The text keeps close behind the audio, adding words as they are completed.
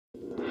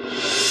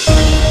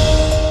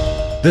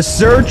The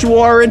search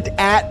warrant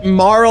at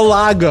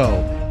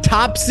Mar-a-Lago.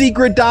 Top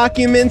secret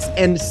documents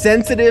and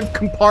sensitive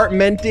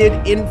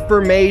compartmented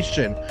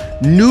information.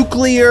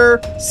 Nuclear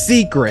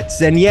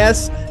secrets. And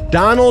yes,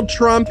 Donald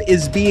Trump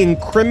is being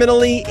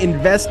criminally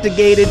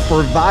investigated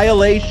for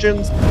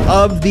violations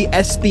of the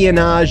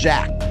Espionage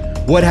Act.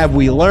 What have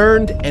we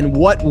learned and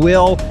what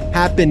will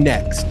happen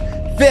next?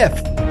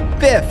 Fifth,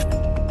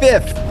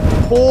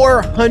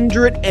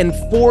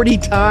 440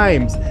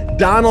 times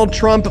Donald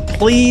Trump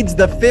pleads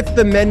the Fifth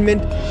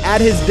Amendment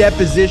at his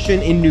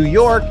deposition in New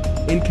York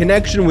in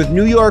connection with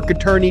New York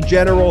Attorney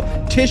General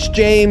Tish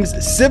James'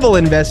 civil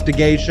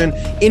investigation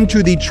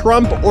into the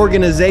Trump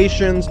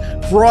Organization's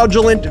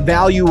fraudulent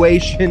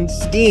valuation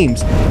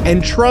schemes.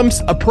 And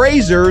Trump's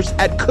appraisers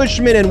at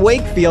Cushman and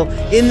Wakefield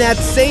in that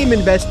same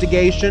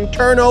investigation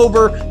turn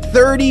over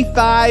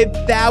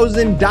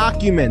 35,000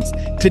 documents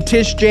to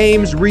Tish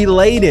James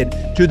related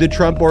to the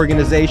Trump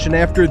Organization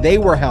after they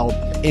were held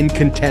in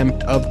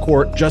contempt of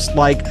court, just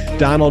like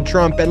Donald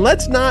Trump. And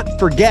let's not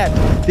forget,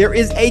 there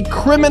is a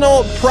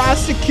criminal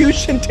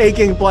prosecution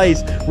taking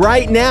place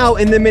right now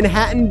in the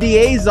Manhattan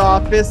DA's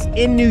office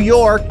in New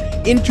York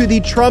into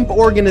the Trump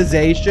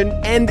Organization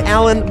and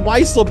Alan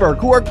Weisselberg,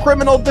 who are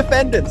criminal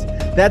defendants.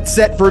 That's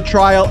set for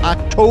trial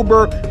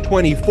October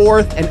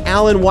 24th, and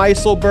Alan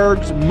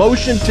Weisselberg's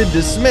motion to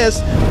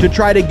dismiss to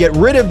try to get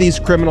rid of these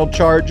criminal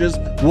charges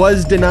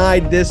was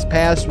denied this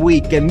past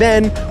week. And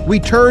then we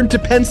turn to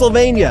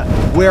Pennsylvania,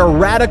 where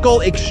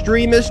radical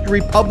extremist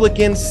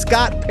Republican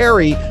Scott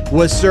Perry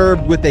was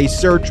served with a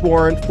search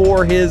warrant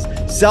for his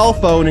cell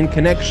phone in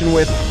connection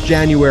with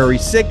January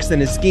 6th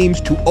and his schemes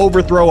to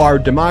overthrow our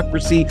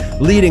democracy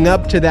leading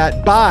up to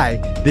that by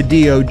the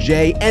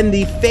DOJ. And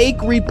the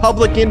fake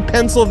Republican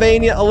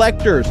Pennsylvania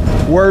electors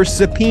were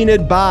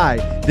subpoenaed by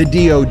the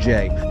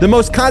DOJ. The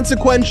most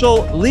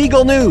consequential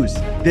legal news.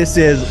 This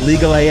is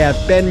Legal AF.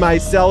 Ben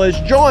Meiselas is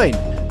joined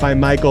by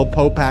Michael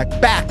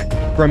Popak, back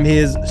from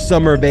his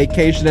summer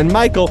vacation. And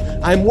Michael,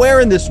 I'm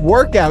wearing this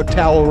workout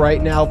towel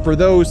right now for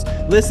those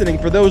listening.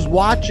 For those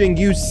watching,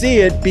 you see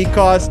it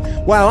because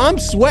while I'm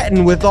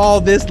sweating with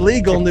all this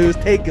legal news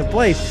taking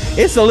place,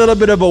 it's a little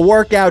bit of a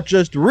workout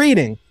just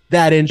reading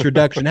that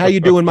introduction. How you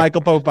doing,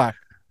 Michael Popak?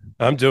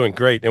 I'm doing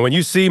great. And when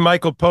you see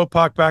Michael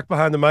Popak back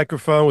behind the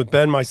microphone with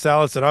Ben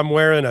Meiselas and I'm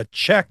wearing a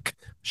check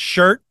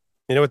shirt,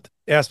 you know what?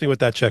 Ask me what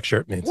that check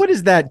shirt means. What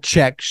is that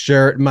check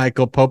shirt,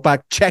 Michael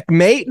Popak?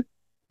 Checkmate?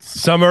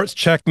 Summer's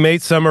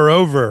checkmate, summer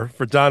over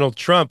for Donald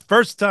Trump.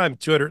 First time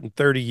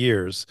 230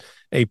 years,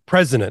 a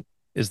president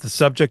is the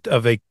subject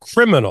of a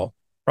criminal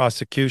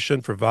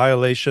prosecution for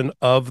violation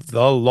of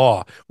the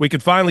law. We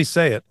could finally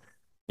say it.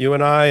 You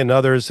and I and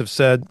others have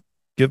said,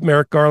 give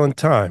Merrick Garland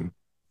time.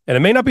 And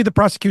it may not be the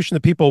prosecution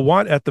that people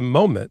want at the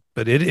moment,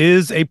 but it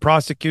is a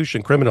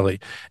prosecution criminally.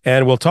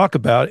 And we'll talk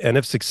about, and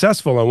if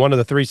successful on one of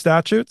the three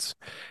statutes,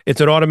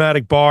 it's an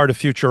automatic bar to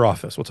future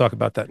office. We'll talk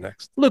about that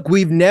next. Look,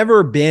 we've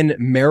never been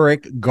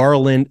Merrick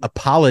Garland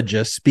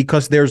apologists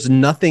because there's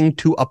nothing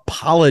to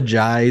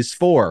apologize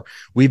for.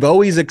 We've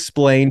always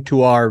explained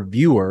to our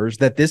viewers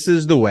that this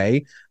is the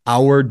way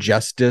our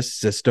justice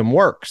system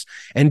works.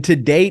 And to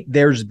date,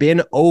 there's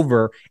been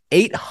over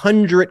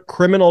 800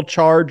 criminal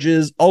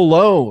charges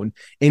alone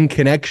in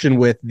connection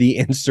with the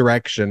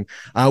insurrection,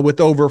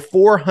 with over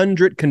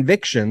 400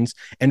 convictions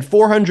and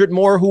 400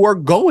 more who are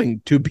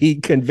going to be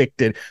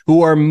convicted,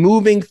 who are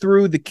moving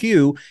through the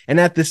queue. And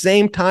at the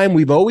same time,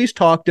 we've always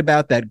talked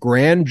about that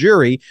grand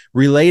jury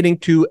relating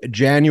to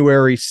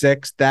January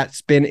 6th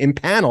that's been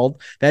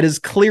impaneled, that is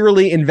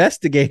clearly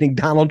investigating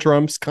Donald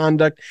Trump's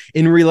conduct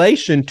in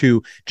relation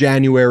to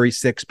January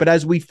 6th. But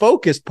as we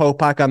focused,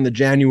 Popak, on the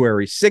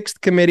January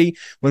 6th committee,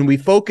 when we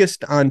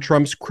focused on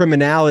Trump's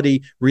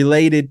criminality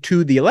related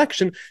to the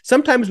election,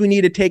 sometimes we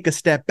need to take a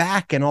step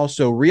back and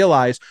also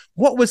realize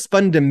what was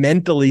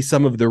fundamentally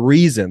some of the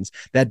reasons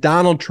that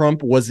Donald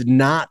Trump was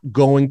not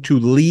going to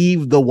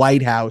leave the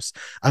White House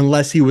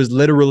unless he was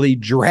literally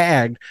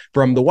dragged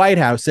from the White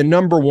House. And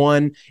number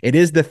one, it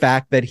is the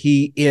fact that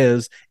he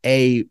is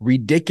a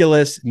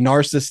ridiculous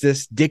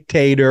narcissist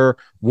dictator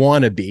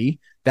wannabe.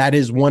 That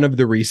is one of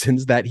the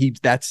reasons that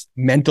that's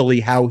mentally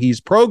how he's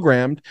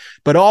programmed.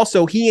 But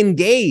also he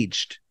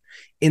engaged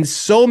in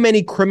so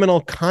many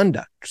criminal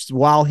conducts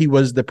while he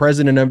was the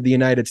president of the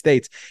United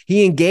States.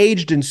 He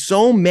engaged in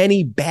so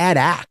many bad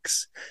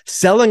acts,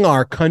 selling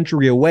our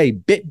country away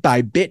bit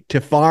by bit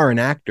to foreign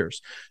actors,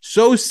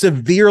 so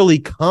severely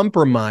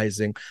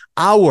compromising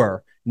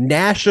our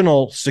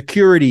national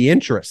security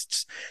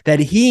interests that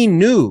he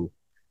knew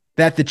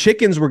that the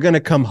chickens were going to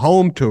come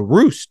home to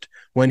roost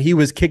when he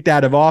was kicked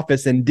out of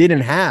office and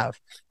didn't have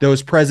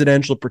those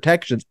presidential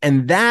protections.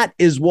 And that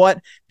is what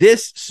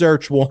this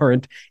search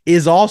warrant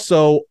is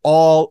also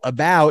all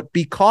about,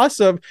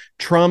 because of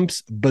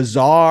Trump's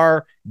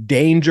bizarre,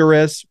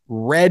 dangerous,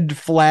 red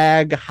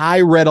flag, high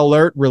red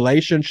alert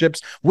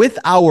relationships with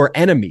our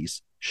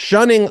enemies,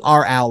 shunning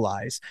our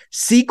allies,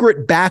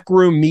 secret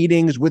backroom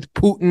meetings with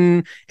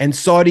Putin and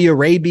Saudi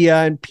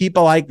Arabia and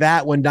people like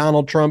that when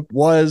Donald Trump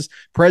was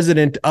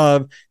president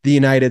of the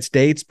United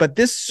States. But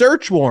this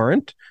search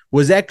warrant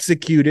was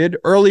executed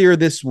earlier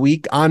this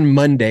week on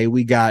Monday.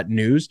 We got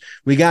news.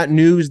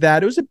 That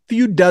it was a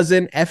few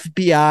dozen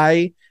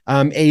FBI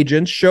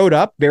agents showed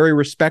up very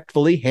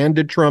respectfully,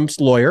 handed Trump's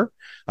lawyer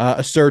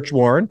a search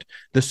warrant.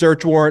 The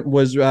search warrant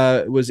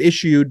was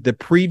issued the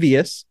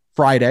previous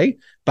Friday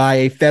by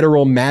a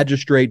federal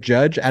magistrate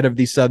judge out of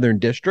the Southern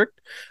District.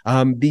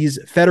 These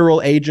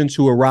federal agents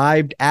who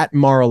arrived at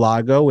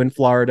Mar-a-Lago in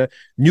Florida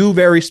knew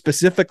very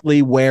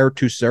specifically where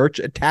to search.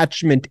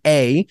 Attachment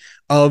A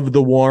of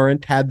the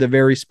warrant had the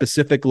very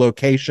specific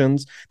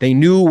locations. They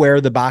knew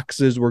where the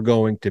boxes were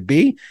going to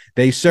be.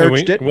 They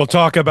searched it. We'll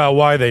talk about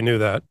why they knew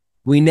that.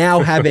 We now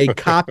have a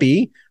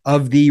copy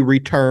of the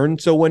return.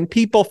 So when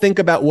people think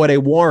about what a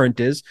warrant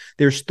is,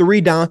 there's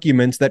three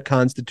documents that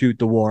constitute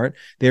the warrant.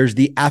 There's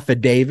the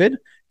affidavit,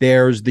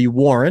 there's the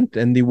warrant,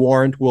 and the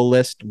warrant will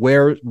list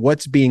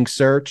what's being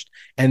searched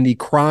and the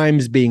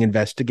crimes being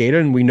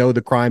investigated. And we know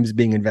the crimes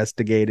being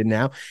investigated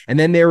now. And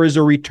then there is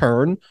a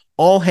return,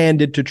 all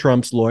handed to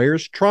Trump's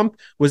lawyers. Trump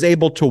was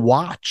able to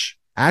watch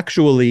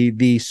actually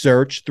the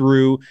search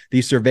through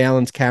the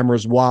surveillance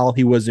cameras while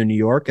he was in New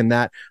York, and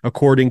that,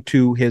 according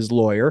to his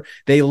lawyer,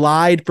 they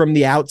lied from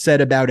the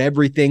outset about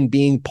everything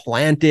being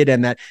planted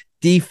and that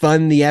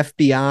defund the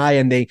FBI,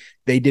 and they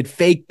did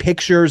fake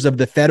pictures of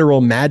the federal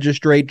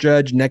magistrate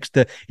judge next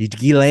to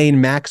Ghislaine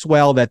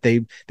Maxwell that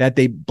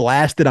they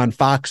blasted on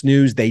Fox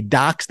News. They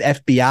doxed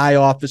FBI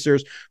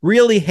officers,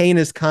 really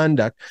heinous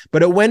conduct.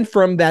 But it went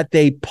from that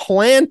the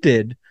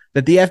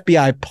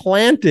FBI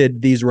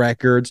planted these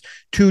records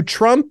to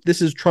Trump.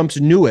 This is Trump's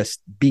newest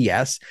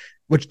BS,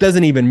 which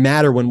doesn't even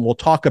matter when we'll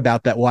talk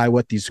about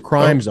what these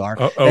crimes are.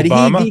 That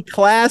Obama? He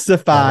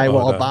declassified,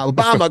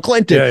 Obama,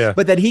 Clinton,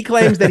 but that he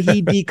claims that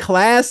he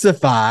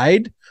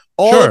declassified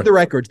all of the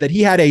records, that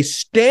he had a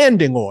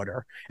standing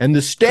order. And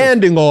the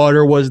standing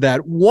order was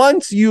that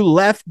once you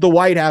left the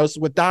White House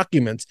with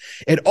documents,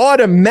 it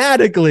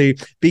automatically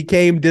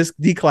became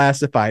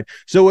declassified.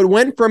 So it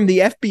went from the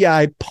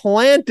FBI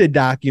planted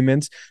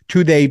documents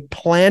to they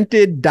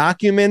planted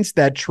documents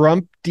that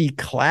Trump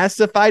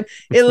declassified.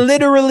 It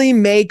literally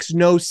makes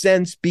no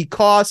sense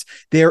because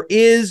there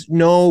is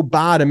no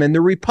bottom. And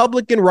the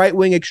Republican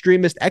right-wing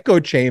extremist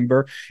echo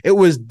chamber, it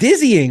was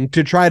dizzying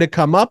to try to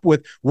come up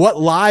with what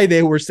lie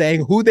they were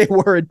saying, who they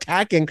were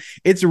attacking.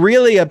 It's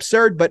really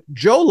absurd. But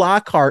Joe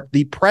Lockhart,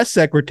 the press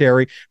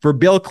secretary for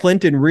Bill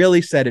Clinton,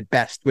 really said it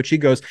best, which he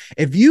goes,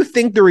 if you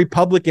think the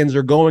Republicans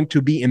are going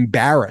to be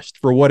embarrassed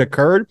for what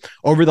occurred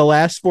over the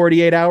last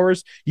 48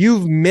 hours,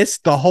 you've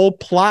missed the whole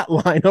plot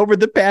line over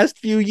the past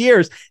few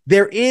years.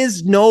 There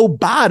is no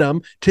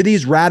bottom to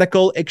these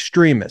radical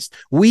extremists.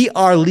 We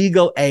are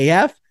legal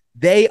AF.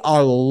 They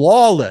are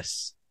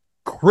lawless,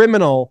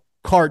 criminal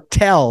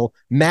cartel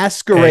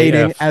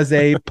masquerading as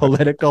a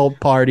political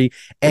party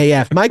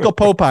AF. Michael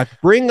Popak,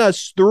 bring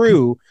us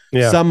through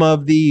some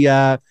of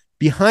the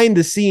behind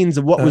the scenes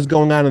of what was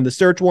going on in the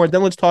search warrant.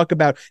 Then let's talk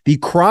about the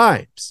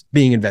crimes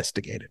being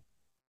investigated.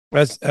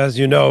 As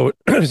you know,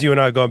 as you and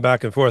I are going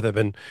back and forth, I've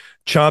been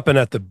chomping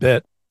at the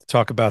bit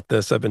talk about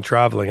this. I've been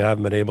traveling. I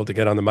haven't been able to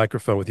get on the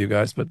microphone with you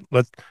guys, but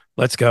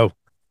let's go.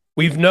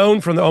 We've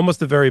known from almost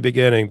the very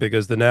beginning,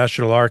 because the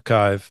National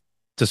Archive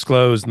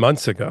disclosed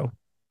months ago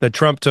that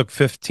Trump took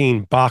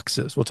 15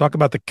 boxes. We'll talk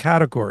about the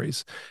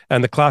categories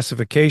and the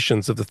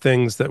classifications of the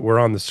things that were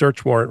on the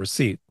search warrant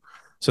receipt,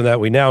 so that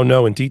we now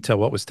know in detail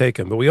what was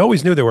taken. But we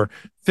always knew there were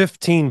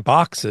 15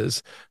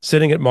 boxes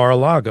sitting at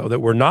Mar-a-Lago that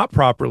were not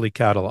properly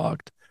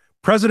cataloged.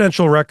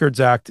 Presidential Records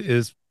Act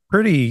is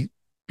pretty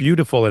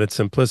beautiful in its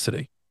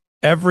simplicity.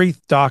 Every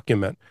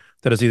document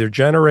that is either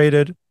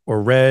generated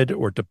or read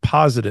or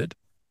deposited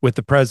with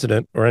the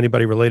president or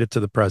anybody related to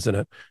the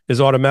president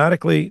is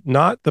automatically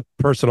not the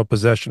personal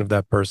possession of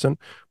that person,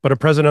 but a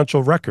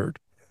presidential record.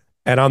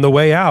 And on the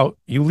way out,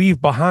 you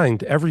leave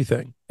behind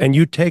everything and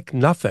you take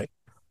nothing.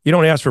 You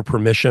don't ask for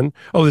permission.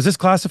 Oh, is this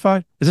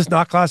classified? Is this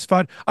not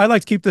classified? I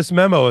like to keep this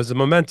memo as a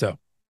memento,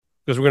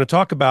 because we're going to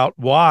talk about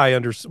why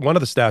under one of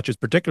the statutes,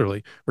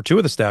 particularly, or two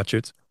of the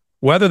statutes,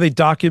 whether the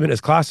document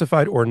is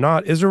classified or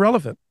not is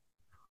irrelevant.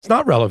 It's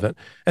not relevant.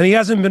 And he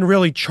hasn't been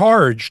really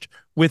charged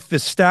with the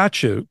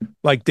statute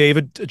like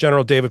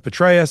General David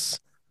Petraeus,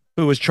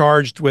 who was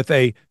charged with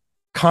a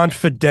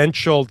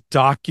confidential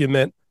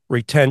document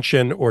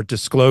retention or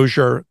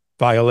disclosure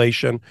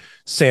violation.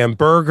 Sam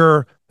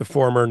Berger, the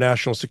former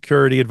national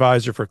security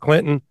advisor for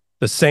Clinton,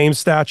 the same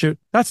statute.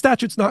 That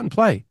statute's not in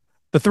play.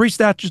 The three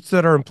statutes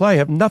that are in play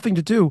have nothing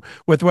to do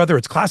with whether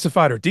it's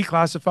classified or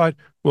declassified.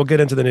 We'll get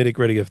into the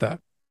nitty-gritty of that.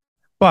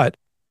 But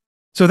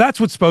so that's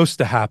what's supposed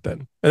to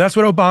happen. And that's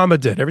what Obama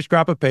did. Every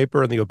scrap of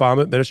paper in the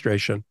Obama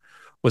administration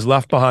was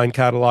left behind,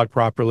 cataloged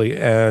properly,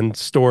 and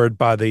stored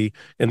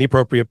in the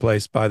appropriate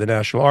place by the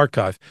National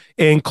Archive,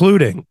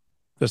 including,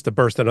 just to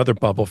burst another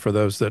bubble for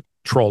those that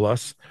troll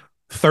us,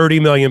 30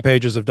 million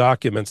pages of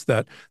documents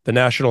that the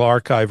National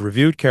Archive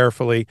reviewed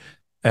carefully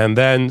and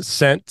then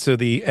sent to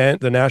the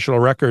National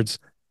Records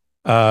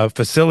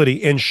facility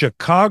in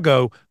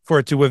Chicago for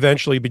it to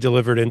eventually be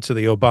delivered into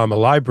the Obama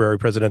Library,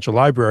 presidential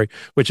library,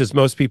 which, as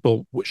most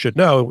people should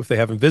know, if they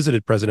haven't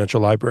visited presidential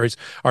libraries,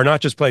 are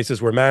not just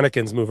places where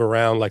mannequins move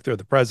around like they're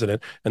the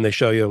president and they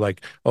show you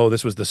like, oh,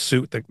 this was the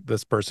suit that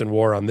this person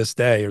wore on this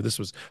day, or this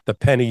was the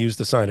pen he used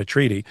to sign a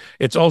treaty.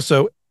 It's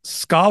also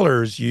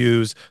scholars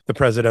use the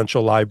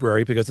presidential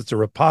library because it's a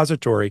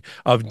repository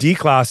of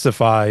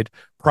declassified,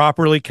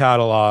 properly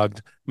cataloged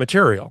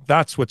material.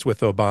 That's what's with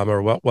Obama,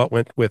 or what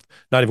went with,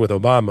 not even with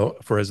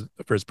Obama, for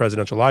his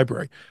presidential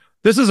library.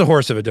 This is a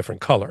horse of a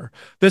different color.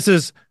 This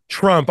is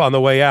Trump on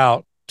the way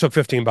out took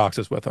 15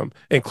 boxes with him,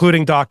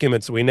 including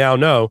documents we now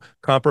know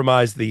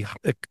comprise the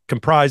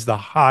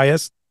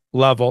highest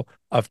level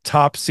of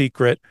top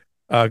secret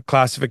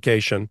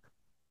classification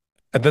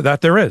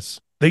that there is,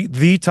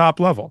 the top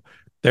level.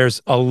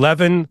 There's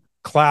 11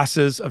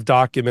 classes of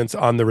documents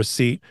on the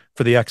receipt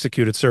for the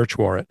executed search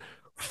warrant.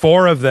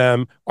 4 of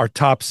them are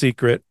top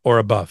secret or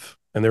above,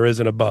 and there is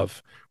an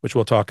above, which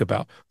we'll talk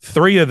about.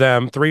 3 of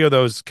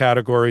those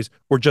categories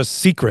were just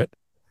secret.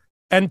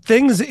 And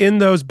things in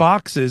those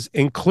boxes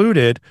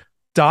included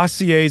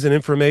dossiers and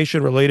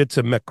information related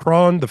to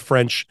Macron, the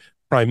French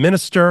prime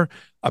minister,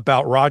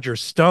 about Roger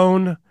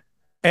Stone.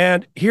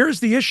 And here's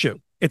the issue.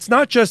 It's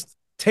not just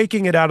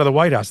taking it out of the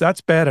White House.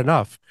 That's bad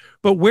enough.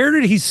 But where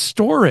did he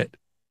store it?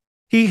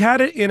 He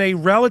had it in a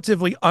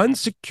relatively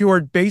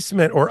unsecured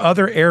basement or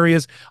other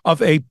areas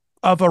of a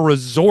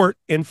resort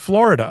in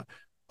Florida,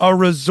 a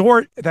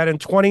resort that in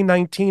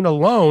 2019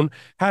 alone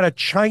had a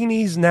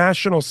Chinese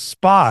national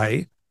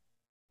spy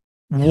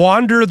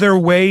wander their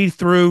way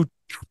through,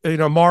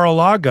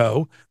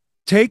 Mar-a-Lago,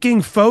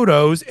 taking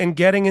photos and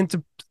getting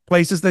into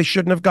places they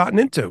shouldn't have gotten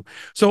into.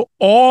 So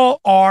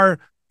all our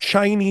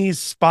Chinese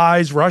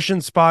spies, Russian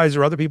spies,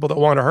 or other people that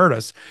want to hurt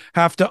us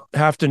have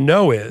to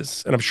know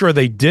is, and I'm sure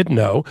they did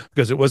know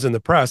because it was in the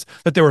press,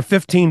 that there were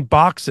 15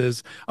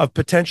 boxes of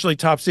potentially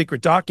top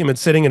secret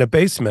documents sitting in a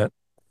basement.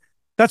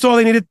 That's all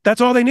they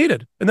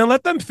needed. And then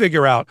let them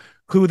figure out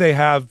who they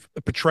have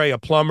portray a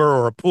plumber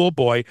or a pool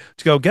boy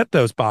to go get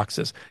those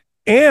boxes.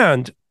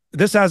 And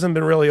this hasn't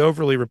been really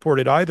overly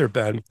reported either,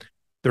 Ben.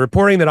 The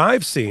reporting that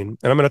I've seen,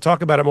 and I'm going to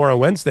talk about it more on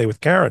Wednesday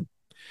with Karen,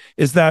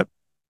 is that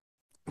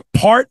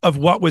part of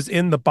what was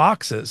in the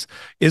boxes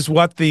is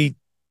what the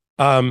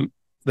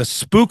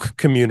spook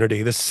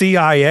community, the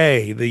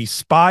CIA, the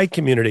spy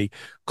community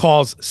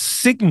calls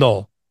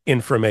signal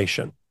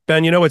information.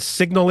 Ben, you know what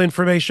signal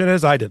information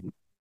is? I didn't.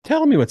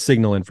 Tell me what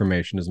signal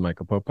information is,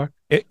 Michael Popok.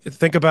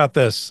 Think about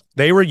this.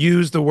 They were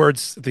used the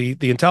words, the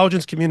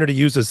intelligence community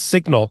uses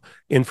signal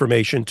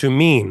information to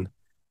mean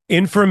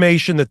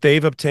information that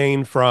they've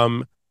obtained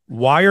from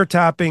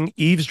wiretapping,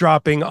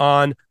 eavesdropping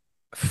on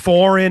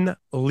foreign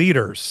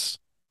leaders.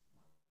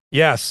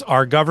 Yes,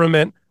 our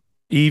government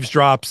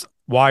eavesdrops,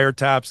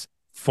 wiretaps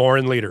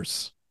foreign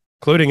leaders,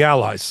 including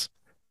allies.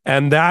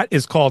 And that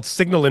is called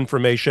signal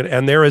information.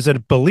 And there is a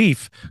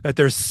belief that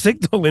there's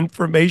signal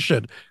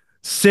information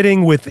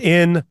sitting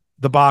within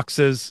the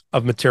boxes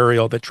of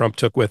material that Trump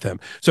took with him.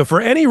 So for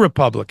any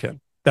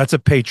Republican that's a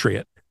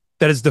patriot,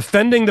 that is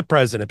defending the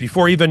president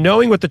before even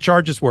knowing what the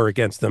charges were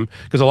against them,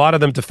 because a lot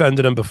of them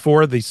defended him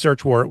before the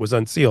search warrant was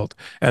unsealed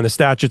and the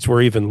statutes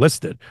were even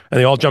listed, and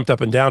they all jumped up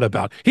and down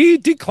about, he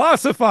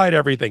declassified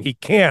everything. He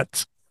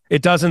can't.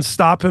 It doesn't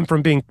stop him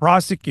from being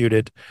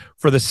prosecuted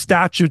for the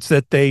statutes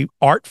that they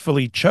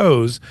artfully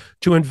chose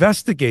to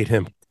investigate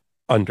him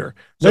under.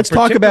 So let's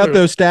talk about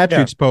those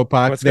statutes,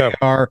 Popok. They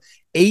are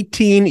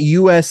 18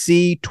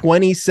 U.S.C.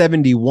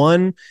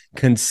 2071,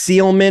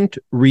 concealment,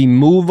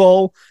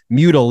 removal,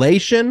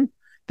 mutilation.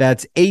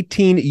 That's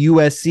 18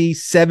 U.S.C.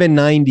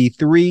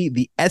 793,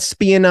 the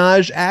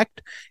Espionage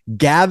Act,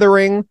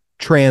 gathering,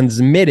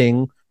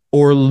 transmitting,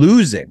 or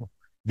losing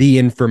the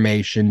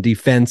information,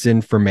 defense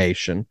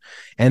information.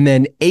 And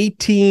then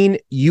 18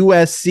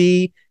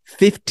 U.S.C.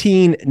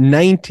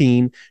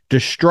 1519,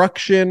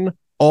 destruction,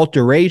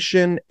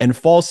 alteration, and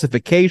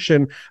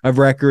falsification of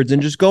records.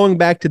 And just going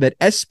back to that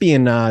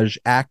Espionage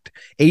Act,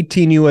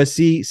 18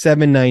 U.S.C.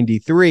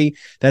 793,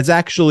 that's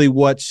actually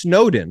what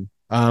Snowden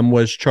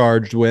was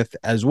charged with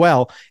as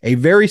well, a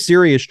very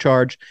serious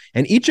charge.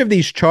 And each of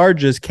these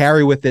charges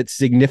carry with it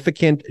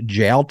significant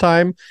jail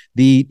time.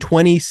 The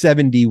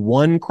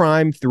 2071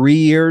 crime, 3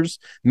 years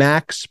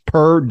max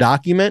per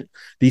document.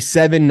 The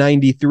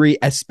 793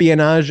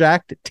 Espionage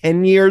Act,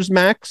 10 years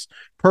max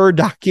per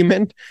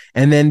document.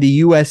 And then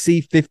the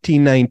USC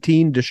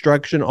 1519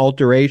 destruction,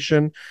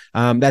 alteration,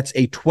 that's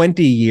a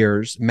 20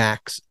 years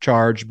max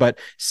charge, but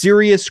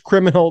serious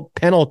criminal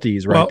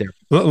penalties there.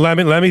 Let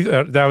me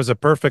that was a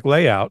perfect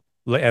layout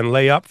and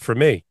layup for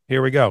me.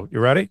 Here we go. You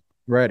ready?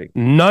 Ready.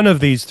 None of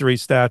these 3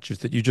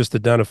 statutes that you just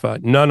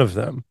identified, none of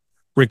them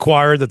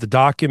require that the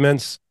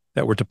documents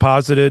that were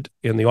deposited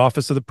in the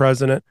office of the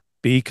president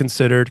be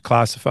considered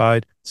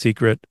classified,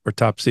 secret, or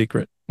top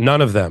secret.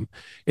 None of them.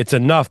 It's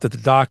enough that the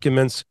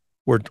documents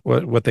were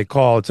what they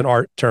call, it's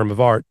an term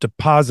of art,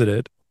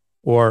 deposited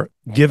or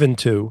given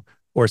to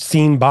or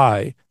seen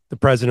by the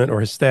president or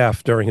his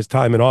staff during his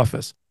time in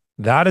office.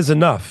 That is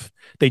enough.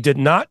 They did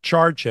not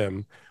charge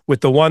him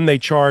with the one they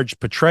charged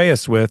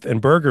Petraeus with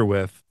and Berger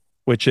with,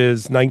 which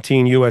is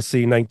 19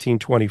 USC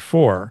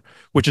 1924,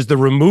 which is the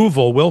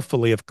removal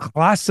willfully of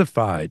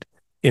classified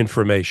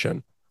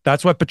information.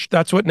 That's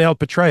what nailed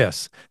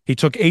Petraeus. He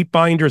took 8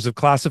 binders of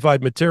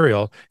classified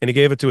material and he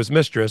gave it to his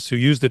mistress, who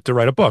used it to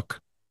write a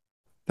book.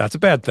 That's a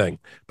bad thing.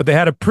 But they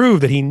had to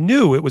prove that he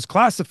knew it was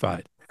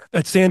classified.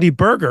 That Sandy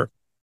Berger,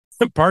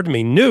 pardon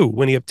me, knew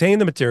when he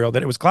obtained the material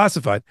that it was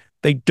classified.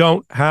 They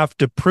don't have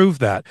to prove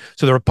that.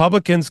 So the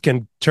Republicans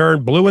can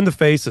turn blue in the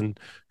face and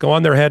go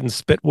on their head and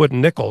spit wooden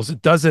nickels.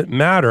 It doesn't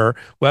matter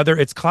whether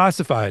it's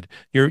classified.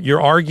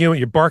 You're arguing,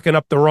 you're barking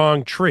up the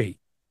wrong tree.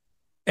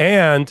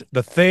 And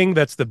the thing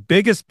that's the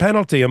biggest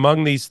penalty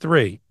among these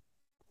three,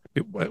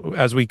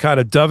 as we kind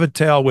of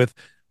dovetail with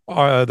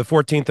the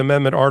 14th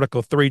Amendment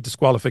Article 3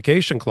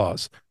 disqualification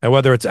clause and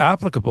whether it's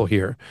applicable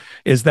here,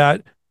 is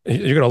that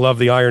you're going to love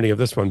the irony of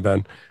this one,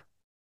 Ben.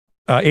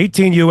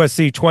 18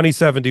 USC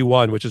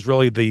 2071, which is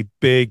really the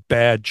big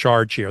bad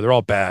charge here. They're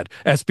all bad.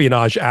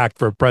 Espionage Act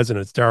for a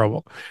president is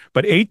terrible.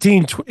 But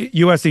 18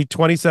 USC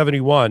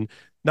 2071,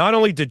 not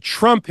only did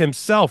Trump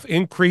himself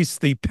increase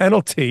the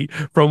penalty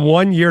from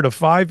 1 year to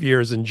 5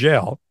 years in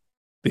jail,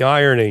 the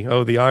irony,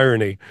 oh, the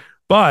irony,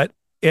 but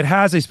it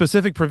has a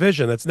specific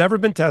provision that's never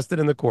been tested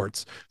in the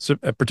courts,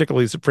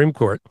 particularly the Supreme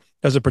Court,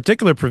 has a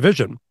particular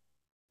provision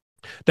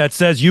that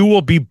says you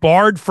will be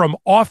barred from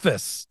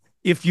office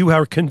if you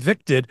are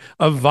convicted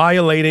of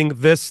violating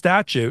this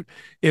statute.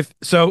 If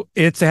so,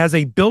 it has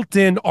a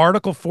built-in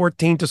Article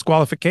 14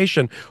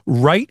 disqualification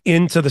right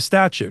into the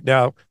statute.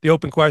 Now, the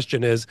open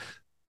question is,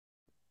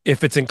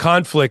 if it's in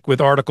conflict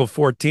with Article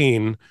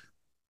 14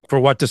 for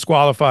what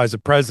disqualifies a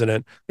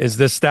president, is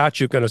this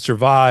statute going to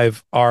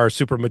survive our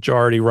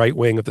supermajority right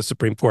wing of the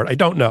Supreme Court? I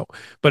don't know,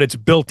 but it's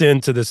built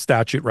into this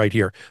statute right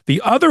here.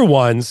 The other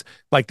ones,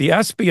 like the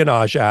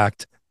Espionage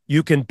Act,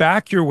 you can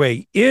back your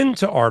way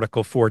into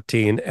Article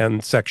 14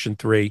 and Section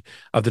 3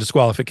 of the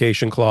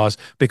disqualification clause,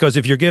 because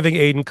if you're giving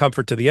aid and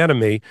comfort to the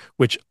enemy,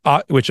 which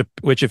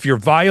if you're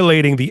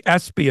violating the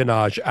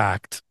Espionage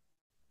Act,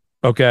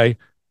 okay,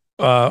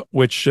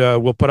 which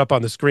we'll put up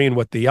on the screen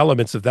what the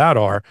elements of that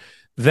are,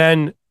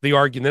 then the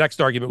next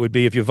argument would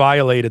be, if you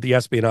violated the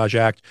Espionage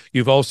Act,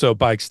 you've also,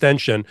 by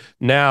extension,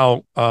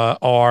 now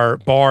are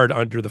barred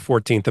under the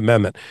 14th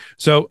Amendment.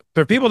 So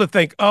for people to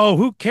think, oh,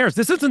 who cares?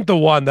 This isn't the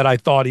one that I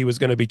thought he was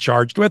going to be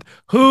charged with.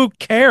 Who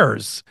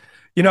cares?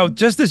 You know,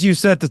 just as you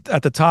said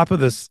at the top of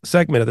this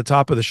segment, at the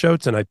top of the show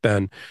tonight,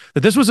 Ben,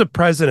 that this was a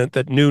president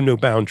that knew new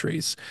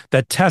boundaries,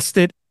 that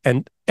tested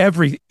and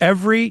every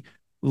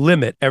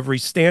limit, every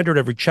standard,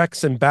 every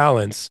checks and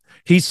balance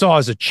he saw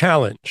as a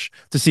challenge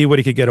to see what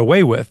he could get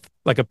away with,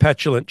 like a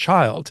petulant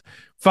child.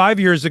 5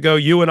 years ago,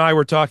 you and I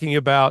were talking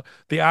about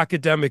the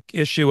academic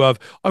issue of,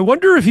 I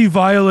wonder if he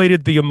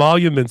violated the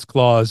emoluments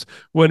clause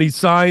when he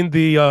signed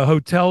the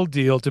hotel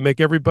deal to make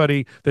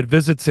everybody that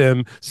visits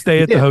him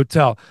stay at the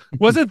hotel.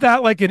 Wasn't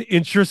that like an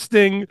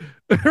interesting,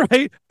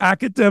 right,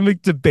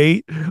 academic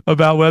debate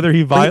about whether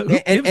he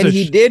violated? And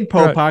he did,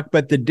 Popak, right.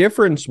 But the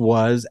difference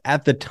was,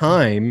 at the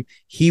time,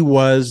 he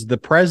was the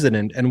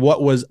president, and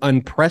what was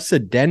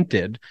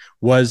unprecedented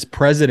was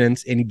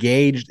presidents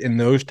engaged in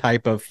those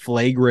type of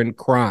flagrant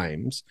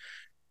crimes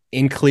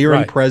in clear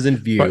and present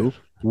view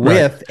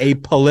with a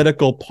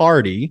political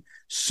party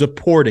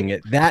supporting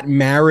it. That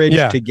marriage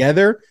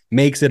together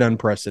makes it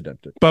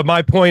unprecedented. But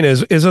my point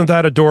is, isn't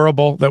that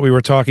adorable that we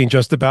were talking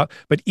just about?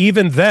 But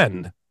even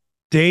then,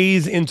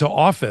 days into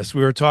office,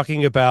 we were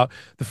talking about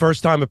the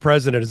first time a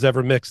president has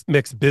ever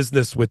mixed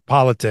business with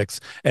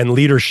politics and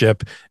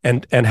leadership,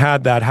 and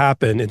had that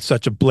happen in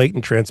such a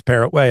blatant,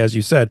 transparent way, as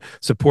you said,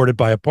 supported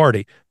by a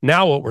party.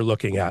 Now what we're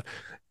looking at,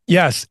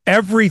 yes,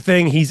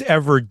 everything he's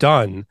ever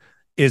done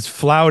is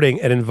flouting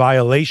and in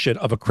violation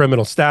of a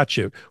criminal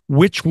statute.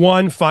 Which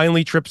one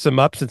finally trips him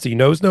up, since he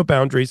knows no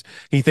boundaries?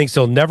 He thinks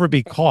he'll never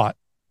be caught.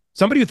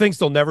 Somebody who thinks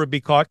they'll never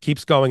be caught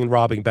keeps going and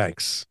robbing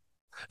banks,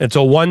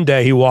 until one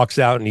day he walks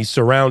out and he's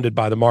surrounded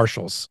by the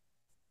marshals,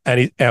 and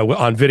he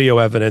on video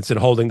evidence and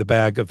holding the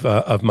bag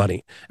of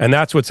money. And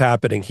that's what's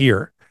happening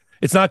here.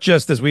 It's not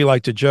just, as we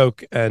like to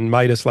joke and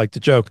Midas like to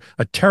joke,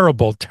 a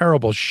terrible,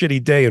 terrible,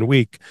 shitty day and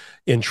week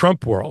in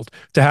Trump world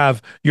to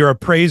have your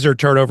appraiser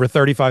turn over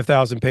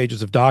 35,000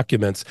 pages of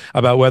documents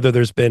about whether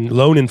there's been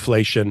loan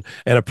inflation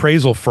and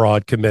appraisal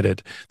fraud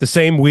committed. The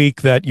same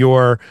week that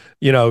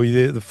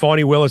the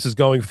Fawny Willis is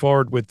going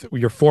forward with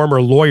your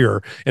former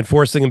lawyer and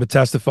forcing him to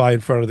testify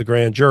in front of the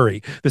grand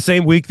jury. The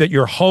same week that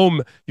your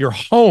home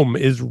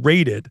is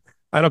raided.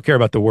 I don't care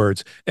about the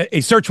words.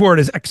 A search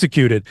warrant is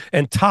executed,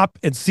 and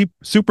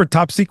super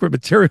top secret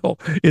material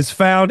is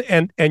found,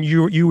 and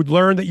you would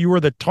learn that you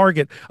were the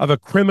target of a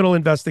criminal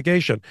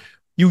investigation.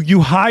 You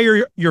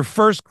hire your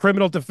first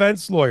criminal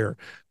defense lawyer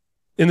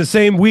in the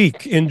same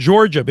week in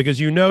Georgia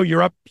because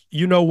you're up,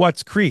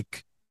 what's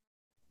creek.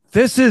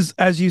 This is,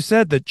 as you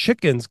said, the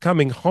chickens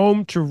coming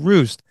home to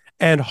roost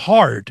and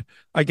hard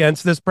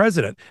against this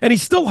president. And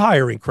he's still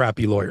hiring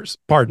crappy lawyers.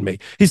 Pardon me.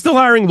 He's still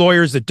hiring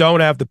lawyers that don't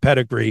have the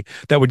pedigree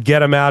that would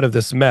get him out of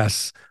this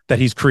mess that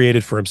he's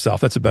created for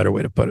himself. That's a better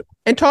way to put it.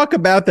 And talk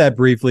about that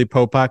briefly,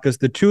 Popak, because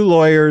the two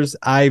lawyers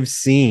I've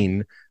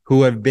seen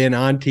who have been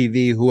on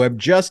TV who have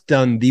just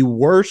done the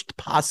worst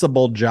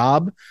possible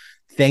job,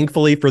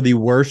 thankfully for the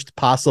worst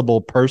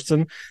possible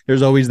person.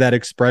 There's always that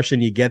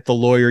expression, you get the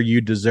lawyer you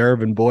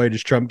deserve, and boy,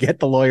 does Trump get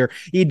the lawyer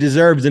he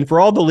deserves. And for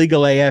all the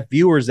Legal AF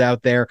viewers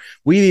out there,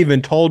 we've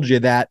even told you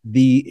that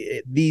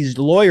these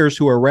lawyers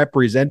who are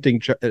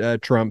representing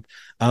Trump,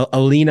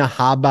 Alina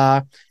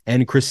Habba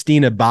and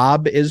Christina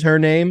Bob is her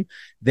name.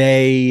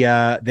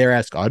 They're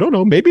asked, I don't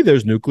know, maybe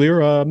there's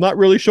nuclear. I'm not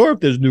really sure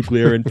if there's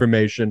nuclear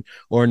information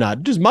or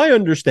not. Just my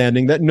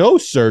understanding that no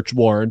search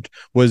warrant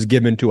was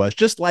given to us,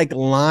 just like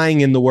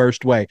lying in the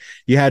worst way.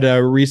 You had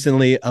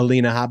recently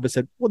Alina Habba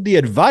said, well, the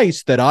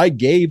advice that I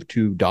gave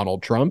to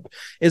Donald Trump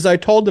is I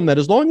told him that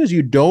as long as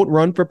you don't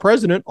run for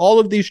president, all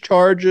of these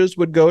charges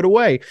would go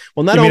away.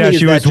 Well, not only is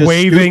she that was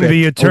waiving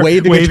the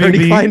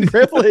attorney-client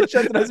privilege.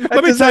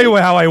 Let me tell you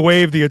how I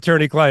waived the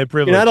attorney-client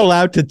privilege. You're not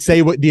allowed to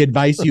say what the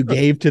advice you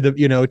gave to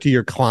the to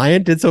your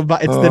client. It's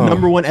the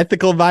number one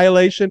ethical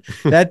violation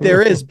that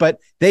there is. But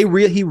he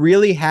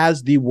really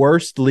has the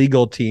worst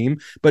legal team.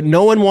 But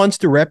no one wants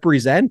to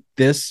represent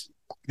this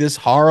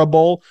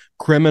horrible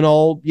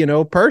criminal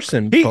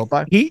person.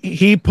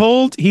 He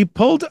pulled.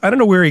 I don't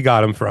know where he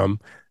got him from.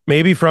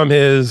 Maybe from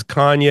his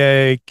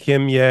Kanye,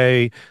 Kim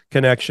Ye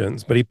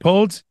connections. But he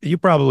pulled. You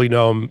probably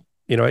know him.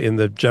 In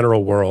the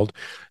general world,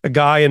 a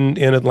guy in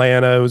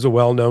Atlanta who's a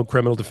well-known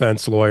criminal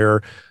defense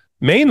lawyer,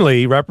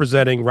 mainly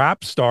representing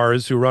rap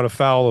stars who run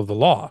afoul of the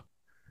law.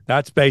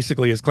 That's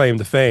basically his claim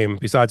to fame,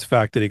 besides the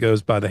fact that he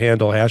goes by the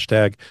handle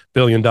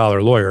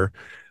 #billion-dollar-lawyer.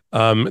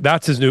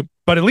 That's his new,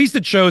 but at least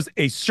it shows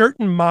a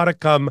certain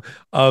modicum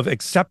of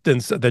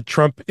acceptance that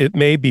Trump, it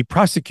may be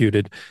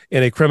prosecuted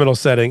in a criminal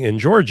setting in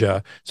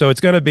Georgia. So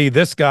it's going to be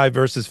this guy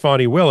versus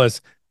Fani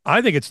Willis.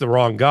 I think it's the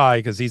wrong guy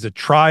because he's a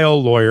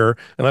trial lawyer,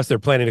 unless they're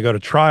planning to go to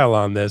trial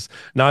on this,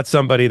 not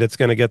somebody that's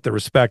going to get the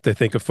respect, I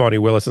think, of Fani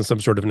Willis in some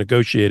sort of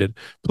negotiated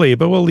plea,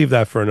 but we'll leave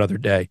that for another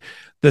day.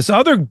 This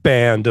other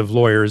band of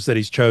lawyers that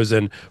he's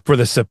chosen for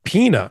the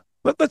subpoena,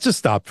 let's just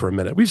stop for a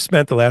minute. We've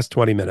spent the last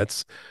 20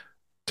 minutes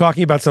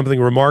talking about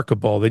something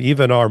remarkable that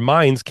even our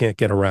minds can't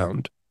get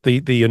around,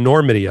 the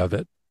enormity of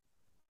it.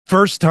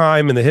 First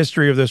time in the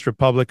history of this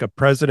republic, a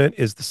president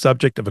is the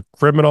subject of a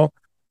criminal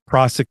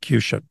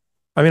prosecution.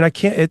 I mean, I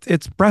can't,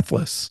 it's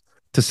breathless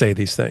to say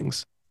these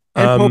things.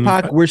 And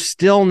Popak, we're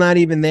still not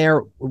even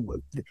there.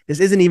 This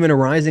isn't even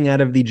arising out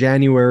of the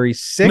January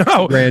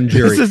 6th grand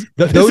jury.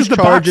 Those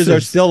charges are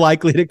still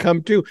likely to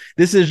come too.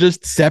 This is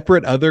just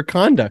separate other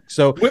conduct.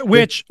 So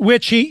which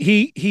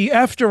he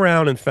effed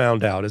around and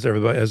found out, as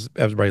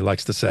everybody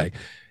likes to say.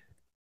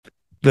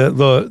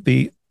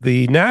 The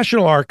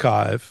National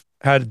Archive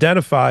had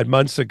identified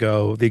months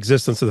ago the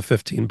existence of the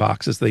 15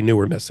 boxes they knew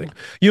were missing.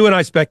 You and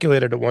I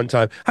speculated at one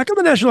time, how come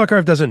the National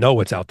Archive doesn't know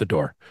what's out the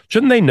door?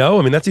 Shouldn't they know?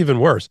 I mean, that's even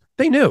worse.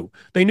 They knew.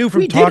 They knew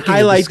from talking and discussing. We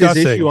did highlight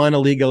this issue on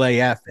Illegal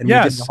AF, and we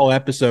did the whole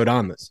episode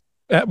on this.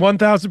 At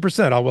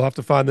 1,000%. I will have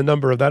to find the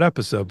number of that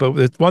episode, but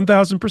it's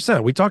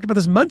 1,000%. We talked about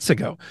this months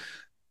ago.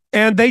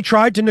 And they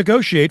tried to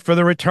negotiate for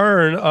the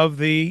return of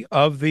the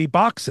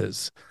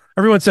boxes.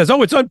 Everyone says,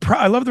 oh,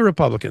 I love the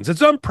Republicans.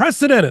 It's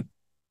unprecedented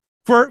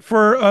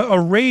for a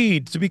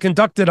raid to be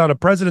conducted on a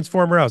president's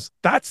former house.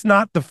 That's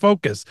not the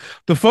focus.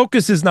 The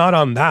focus is not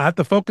on that.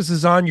 The focus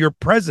is on your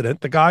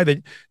president, the guy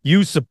that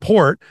you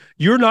support.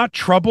 You're not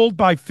troubled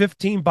by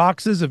 15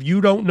 boxes of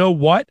you don't know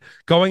what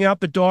going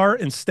out the door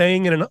and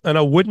staying in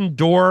a wooden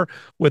door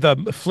with a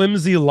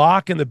flimsy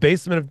lock in the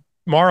basement of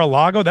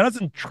Mar-a-Lago. That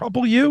doesn't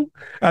trouble you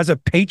as a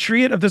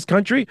patriot of this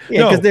country?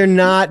 Yeah, because they're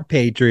not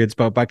patriots,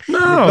 Popak.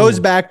 No. It goes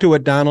back to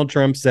what Donald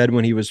Trump said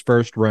when he was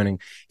first running.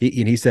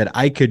 He said,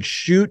 I could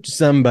shoot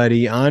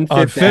somebody on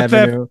Fifth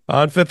Avenue.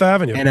 On Fifth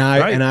Avenue. And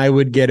I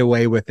would get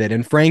away with it.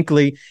 And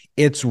frankly,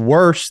 it's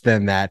worse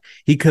than that.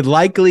 He could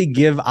likely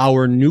give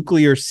our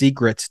nuclear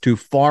secrets to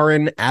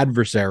foreign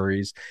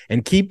adversaries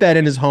and keep that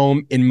in his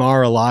home in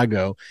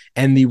Mar-a-Lago.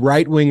 And the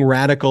right-wing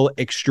radical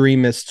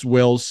extremists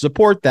will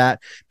support that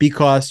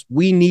because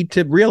we need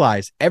to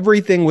realize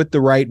everything with the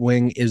right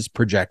wing is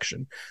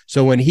projection.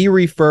 So when he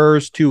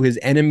refers to his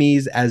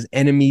enemies as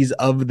enemies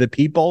of the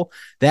people,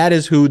 that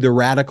is who the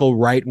radical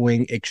right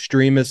wing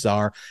extremists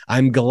are.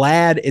 I'm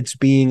glad it's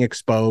being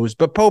exposed.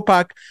 But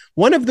Popak,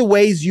 one of the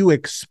ways you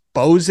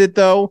expose it,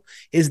 though,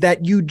 is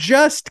that you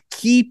just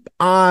keep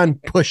on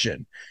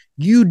pushing.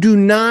 You do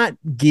not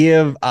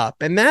give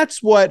up. And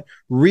that's what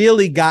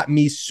really got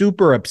me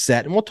super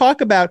upset. And we'll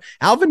talk about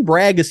Alvin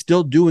Bragg is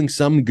still doing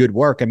some good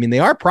work. I mean, they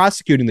are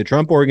prosecuting the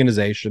Trump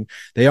Organization.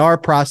 They are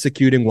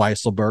prosecuting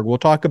Weisselberg. We'll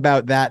talk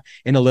about that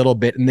in a little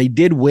bit. And they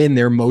did win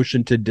their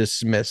motion to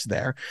dismiss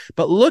there.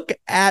 But look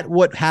at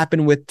what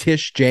happened with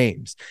Tish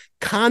James,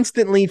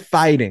 constantly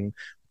fighting.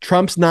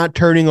 Trump's not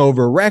turning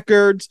over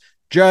records.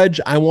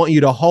 Judge, I want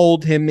you to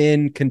hold him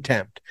in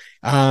contempt.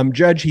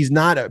 Judge, he's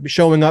not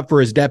showing up for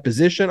his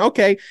deposition.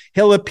 Okay,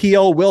 he'll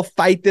appeal. We'll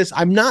fight this.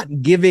 I'm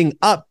not giving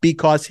up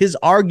because his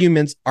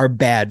arguments are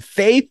bad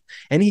faith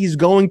and he's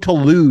going to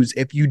lose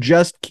if you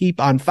just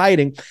keep on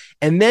fighting.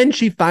 And then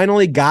she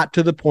finally got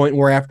to the point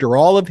where, after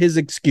all of his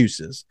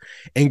excuses,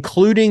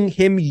 including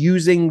him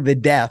using the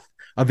death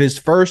of his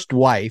first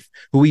wife,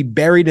 who he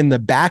buried in the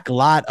back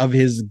lot of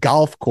his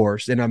golf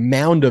course in a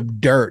mound of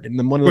dirt. And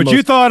one of the Which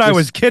you thought I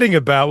was kidding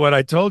about when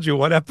I told you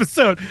one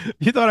episode.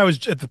 You thought I was,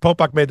 the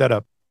Popak made that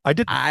up. I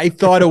didn't. I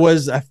thought it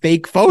was a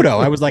fake photo.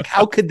 I was like,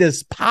 how could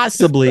this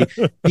possibly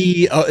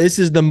be? This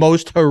is the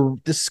most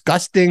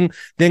disgusting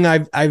thing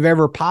I've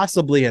ever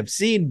possibly have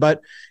seen. But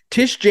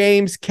Tish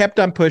James kept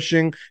on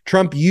pushing.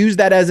 Trump used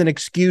that as an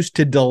excuse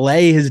to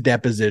delay his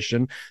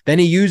deposition. Then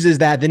he uses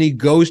that. Then he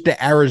goes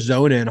to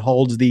Arizona and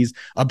holds these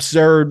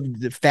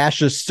absurd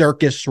fascist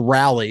circus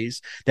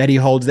rallies that he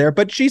holds there.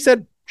 But she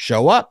said,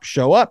 show up,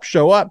 show up,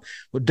 show up.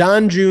 Well,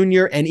 Don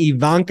Jr. and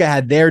Ivanka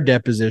had their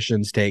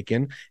depositions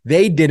taken.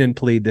 They didn't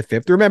plead the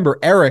fifth. Remember,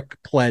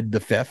 Eric pled the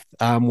fifth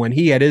when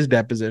he had his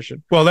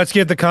deposition. Well, let's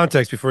get the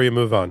context before you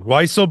move on.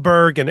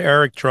 Weisselberg and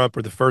Eric Trump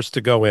were the first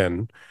to go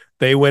in.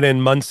 They went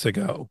in months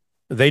ago.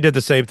 They did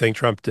the same thing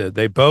Trump did.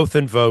 They both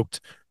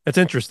invoked, it's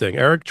interesting,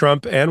 Eric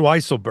Trump and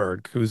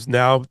Weisselberg, who's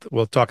now,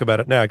 we'll talk about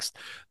it next,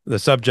 the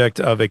subject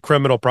of a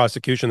criminal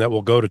prosecution that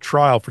will go to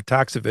trial for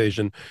tax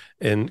evasion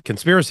and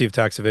conspiracy of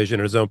tax evasion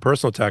and his own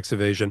personal tax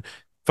evasion.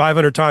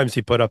 500 times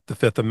he put up the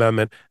Fifth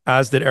Amendment,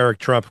 as did Eric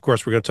Trump. Of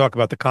course, we're going to talk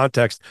about the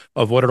context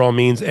of what it all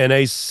means in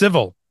a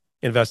civil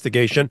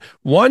investigation.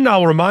 One,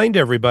 I'll remind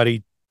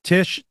everybody,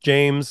 Tish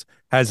James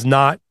has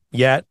not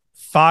yet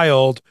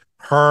filed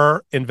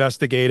her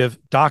investigative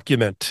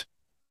document.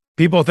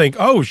 People think,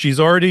 oh, she's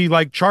already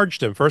like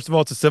charged him. First of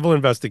all, it's a civil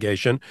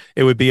investigation.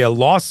 It would be a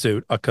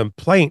lawsuit, a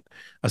complaint,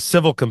 a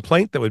civil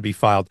complaint that would be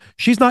filed.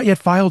 She's not yet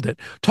filed it.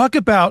 Talk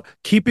about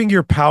keeping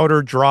your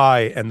powder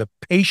dry and the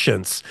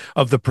patience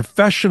of the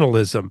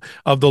professionalism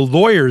of the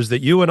lawyers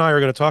that you and I are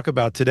going to talk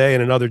about today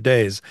and in other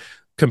days,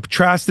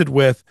 contrasted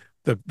with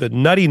the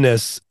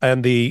nuttiness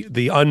and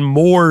the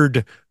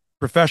unmoored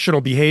professional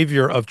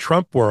behavior of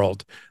Trump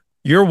world.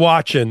 You're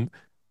watching,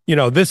 you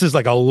know, this is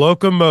like a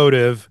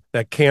locomotive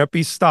that can't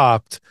be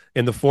stopped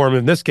in the form,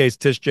 in this case,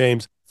 Tish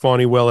James,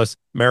 Fani Willis,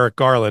 Merrick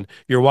Garland.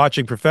 You're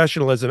watching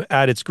professionalism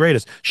at its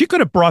greatest. She could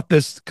have brought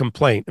this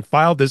complaint and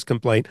filed this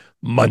complaint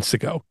months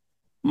ago,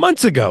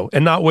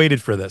 and not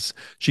waited for this.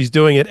 She's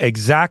doing it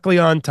exactly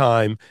on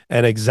time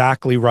and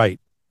exactly right.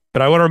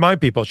 But I want to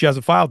remind people, she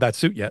hasn't filed that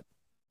suit yet.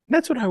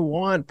 That's what I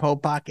want,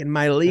 Popak, and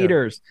my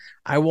leaders.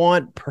 Yeah. I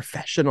want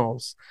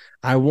professionals.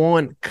 I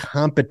want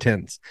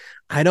competence.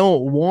 I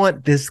don't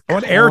want this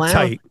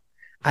airtight.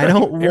 I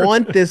don't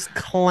want this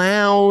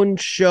clown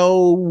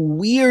show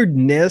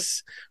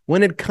weirdness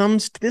when it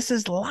comes to, this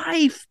is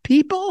life,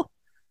 people.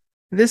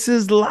 This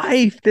is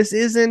life. This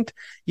isn't,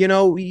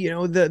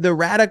 the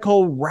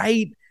radical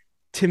right.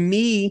 To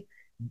me,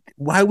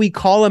 why we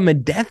call them a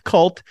death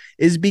cult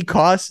is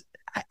because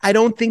I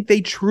don't think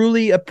they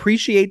truly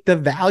appreciate the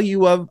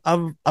value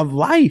of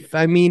life.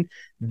 I mean,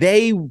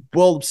 they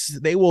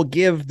will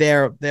give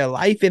their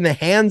life in the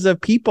hands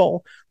of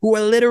people who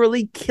are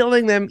literally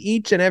killing them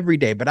each and every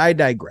day. But I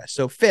digress.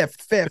 So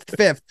fifth.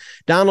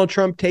 Donald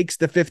Trump takes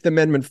the Fifth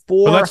Amendment.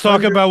 Let's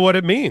talk about what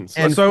it means.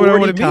 Let's talk about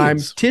what it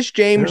means. Tish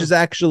James is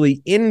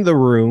actually in the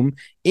room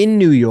in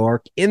New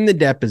York in the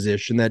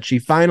deposition that she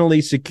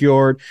finally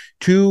secured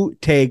to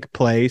take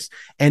place.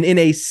 And in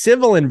a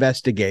civil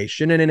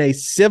investigation and in a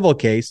civil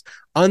case,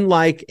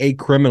 unlike a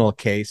criminal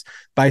case,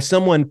 by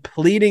someone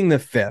pleading the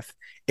fifth,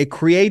 it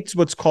creates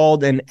what's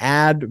called an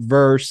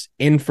adverse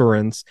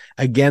inference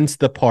against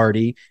the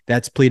party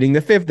that's pleading the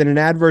fifth. And an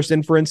adverse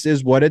inference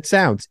is what it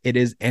sounds. It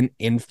is an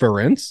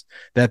inference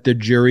that the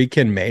jury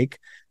can make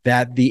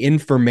that the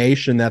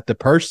information that the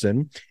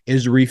person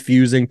is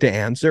refusing to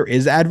answer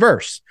is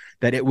adverse,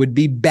 that it would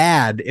be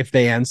bad if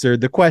they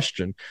answered the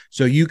question.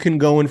 So you can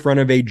go in front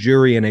of a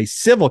jury in a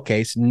civil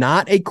case,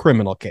 not a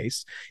criminal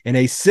case, in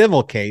a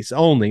civil case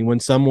only, when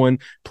someone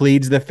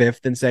pleads the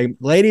fifth, and say,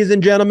 ladies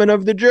and gentlemen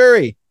of the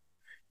jury,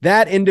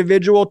 that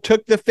individual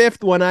took the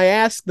fifth when I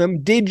asked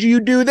them, did you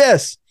do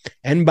this?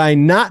 And by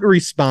not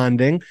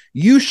responding,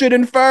 you should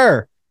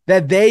infer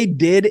that they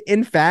did,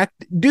 in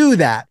fact, do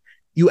that.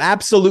 You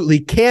absolutely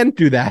can't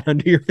do that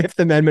under your Fifth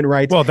Amendment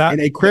rights in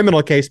a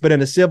criminal case, but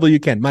in a civil, you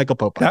can. Michael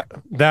Popak.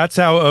 That's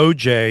how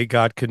OJ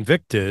got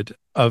convicted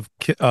of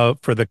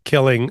for the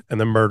killing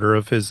and the murder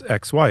of his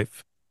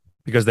ex-wife,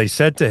 because they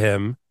said to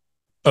him,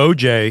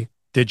 OJ,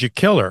 did you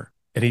kill her?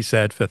 And he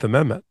said, Fifth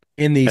Amendment.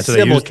 In the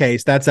civil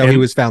case, that's how he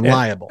was found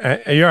liable.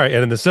 You're right.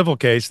 And in the civil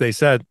case, they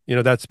said,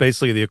 that's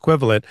basically the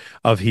equivalent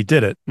of he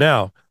did it.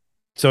 Now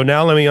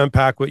let me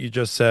unpack what you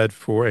just said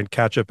and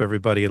catch up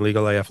everybody in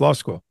Legal AF Law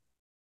School.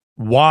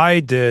 Why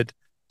did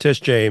Tish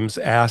James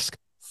ask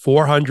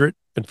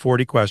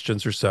 440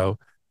 questions or so,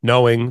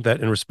 knowing that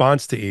in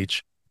response to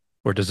each,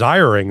 or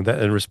desiring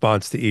that in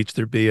response to each,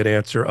 there'd be an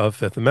answer of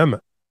Fifth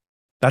Amendment?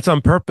 That's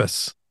on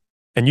purpose.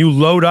 and you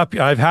load up,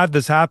 I've had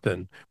this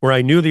happen where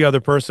I knew the other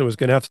person was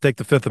going to have to take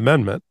the Fifth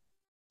Amendment.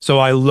 So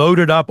I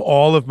loaded up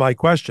all of my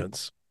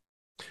questions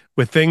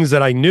with things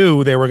that I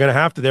knew they were going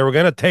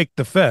to take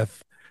the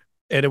Fifth,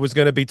 and it was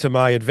going to be to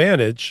my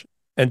advantage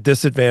and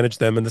disadvantage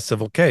them in the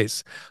civil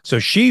case. So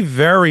she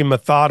very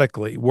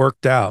methodically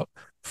worked out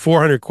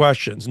 400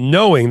 questions,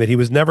 knowing that he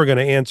was never going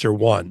to answer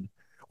one,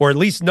 or at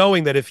least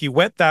knowing that if he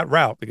went that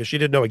route, because she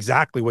didn't know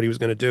exactly what he was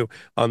going to do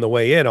on the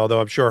way in,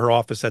 although I'm sure her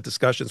office had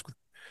discussions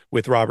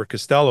with Robert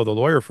Costello, the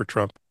lawyer for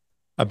Trump,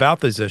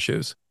 about these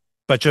issues.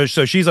 But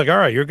so she's like, all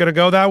right, you're going to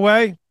go that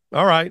way?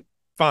 All right,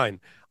 fine.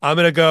 I'm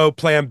going to go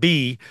plan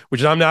B,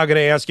 which is I'm now going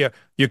to ask you,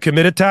 you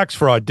committed tax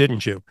fraud,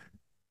 didn't you?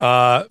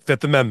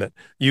 Fifth Amendment.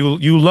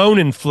 You loan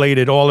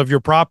inflated all of your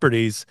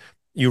properties.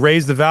 You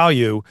raised the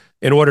value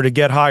in order to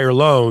get higher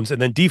loans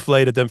and then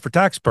deflated them for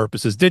tax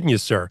purposes, didn't you,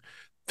 sir?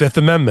 Fifth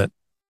Amendment.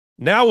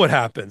 Now what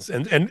happens?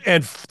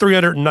 And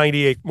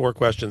 398 more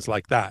questions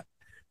like that.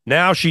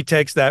 Now she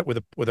takes that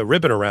with a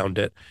ribbon around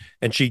it,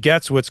 and she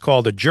gets what's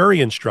called a jury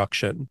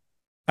instruction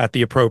at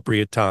the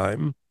appropriate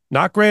time.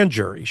 Not grand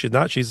jury.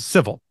 She's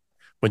civil.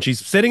 When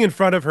she's sitting in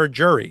front of her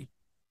jury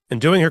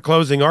and doing her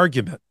closing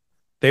argument,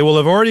 they will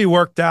have already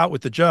worked out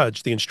with the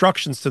judge the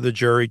instructions to the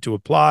jury to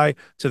apply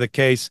to the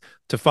case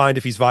to find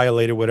if he's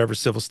violated whatever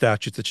civil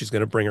statutes that she's going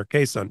to bring her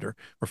case under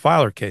or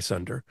file her case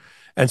under.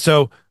 And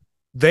so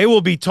they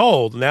will be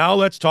told, now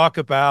let's talk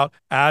about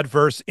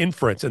adverse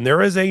inference. And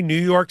there is a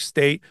New York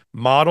State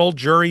model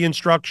jury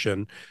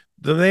instruction,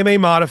 they may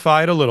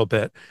modify it a little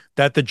bit,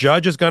 that the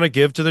judge is going to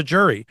give to the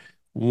jury.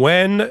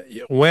 When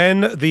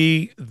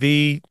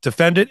the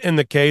defendant in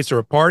the case or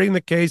a party in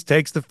the case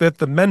takes the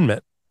Fifth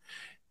Amendment,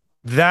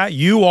 that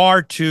you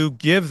are to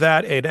give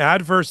that an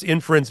adverse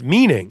inference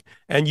meaning,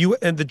 and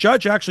the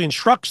judge actually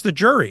instructs the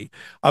jury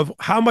of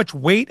how much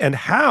weight and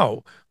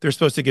how they're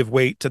supposed to give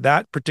weight to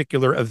that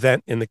particular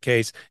event in the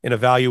case in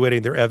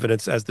evaluating their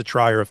evidence as the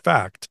trier of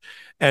fact.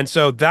 And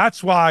so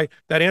that's why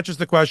that answers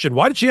the question,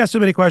 why did she ask so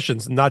many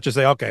questions? Not just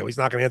say, okay, well, he's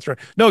not going to answer it.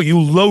 No, you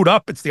load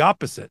up. It's the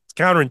opposite. It's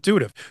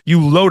counterintuitive. You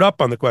load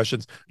up on the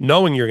questions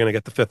knowing you're going to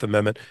get the Fifth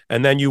Amendment,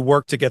 and then you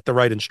work to get the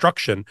right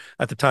instruction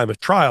at the time of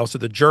trial. So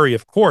the jury,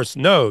 of course,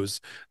 knows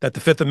that the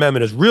Fifth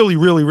Amendment is really,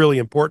 really, really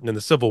important in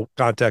the civil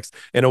context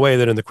in a way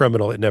that in the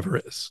criminal it never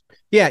is.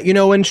 Yeah,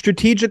 and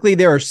strategically,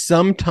 there are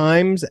some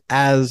times,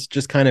 as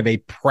just kind of a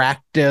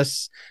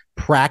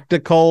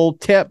practical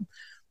tip,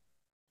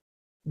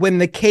 when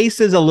the case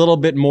is a little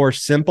bit more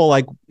simple,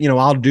 like,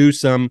 I'll do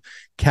some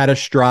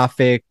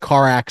catastrophic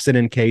car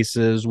accident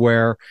cases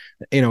where,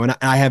 and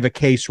I have a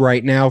case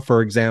right now,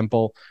 for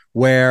example,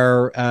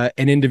 where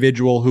an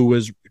individual who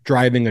was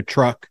driving a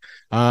truck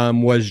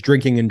was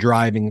drinking and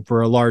driving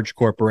for a large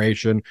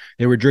corporation.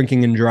 They were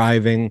drinking and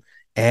driving,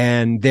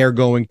 and they're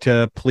going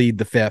to plead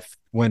the Fifth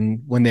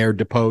when they're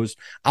deposed.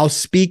 I'll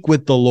speak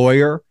with the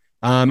lawyer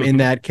in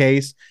that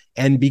case.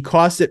 And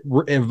because it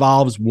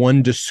involves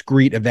one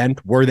discrete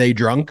event, were they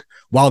drunk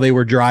while they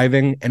were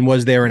driving and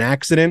was there an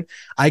accident,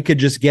 I could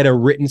just get a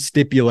written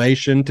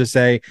stipulation to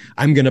say,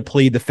 I'm going to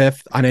plead the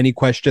Fifth on any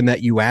question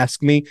that you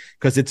ask me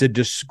because it's a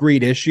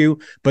discrete issue.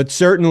 But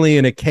certainly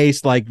in a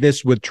case like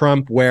this with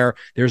Trump, where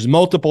there's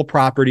multiple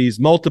properties,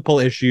 multiple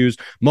issues,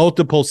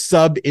 multiple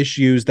sub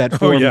issues that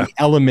form the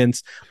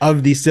elements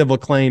of the civil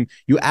claim,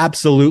 you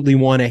absolutely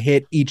want to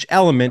hit each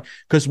element,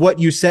 because what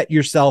you set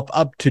yourself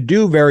up to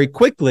do very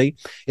quickly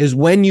is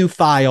when you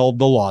file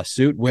the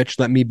lawsuit, which,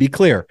 let me be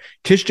clear,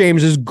 Tish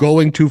James is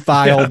going to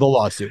file the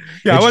lawsuit.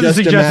 Yeah, I wasn't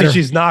suggesting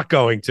she's not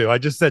going to. I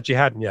just said she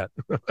hadn't yet.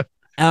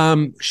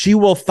 She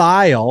will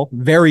file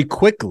very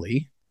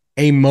quickly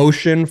a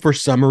motion for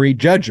summary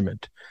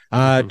judgment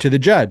to the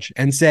judge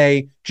and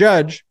say,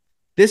 Judge,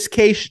 this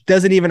case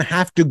doesn't even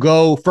have to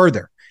go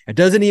further. It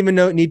doesn't even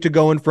need to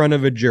go in front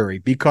of a jury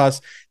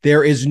because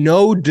there is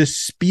no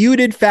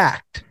disputed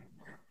fact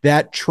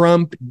that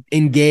Trump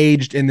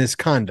engaged in this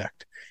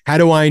conduct. How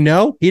do I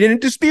know? He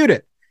didn't dispute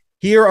it.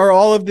 Here are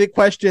all of the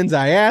questions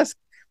I asked.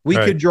 We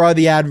could draw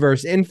the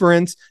adverse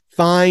inference,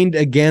 find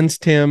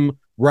against him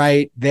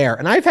right there.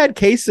 And I've had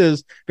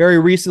cases very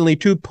recently,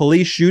 too,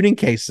 police shooting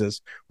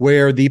cases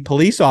where the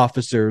police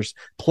officers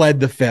pled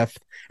the Fifth,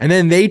 and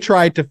then they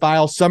tried to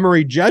file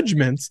summary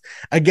judgments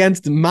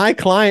against my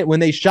client when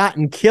they shot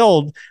and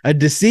killed a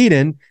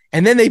decedent.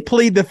 And then they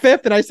plead the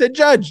Fifth. And I said,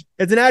 Judge,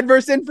 it's an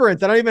adverse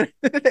inference. I don't even,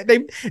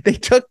 they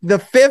took the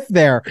Fifth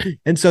there.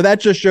 And so that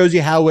just shows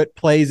you how it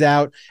plays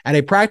out at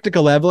a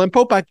practical level. And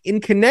Popok, in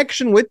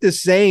connection with the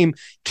same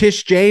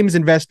Tish James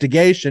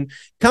investigation,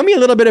 tell me a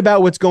little bit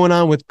about what's going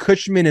on with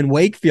Cushman and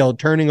Wakefield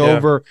turning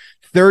over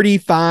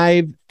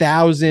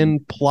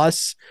 35,000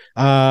 plus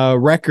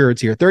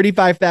records here,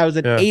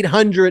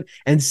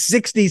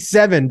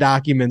 35,867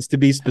 documents to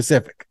be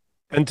specific.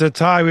 And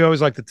we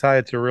always like to tie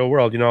it to real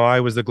world. I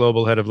was the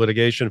global head of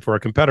litigation for a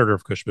competitor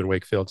of Cushman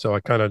Wakefield, so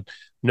I kind of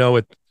know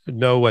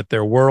what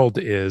their world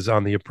is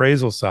on the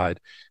appraisal side.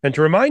 And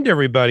to remind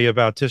everybody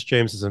about Tish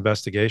James's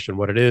investigation,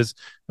 what it is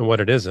and what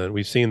it isn't,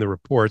 we've seen the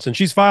reports, and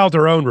she's filed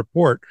her own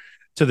report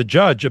to the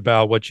judge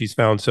about what she's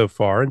found so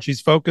far, and she's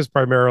focused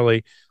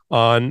primarily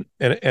on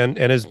and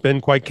has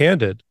been quite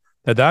candid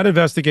that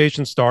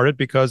investigation started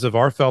because of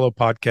our fellow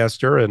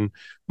podcaster and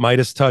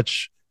Midas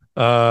Touch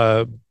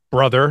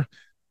brother,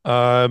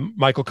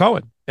 Michael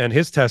Cohen, and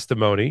his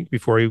testimony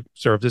before he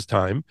served his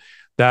time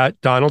that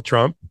Donald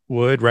Trump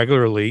would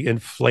regularly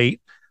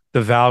inflate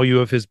the value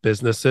of his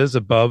businesses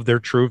above their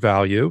true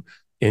value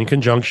in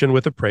conjunction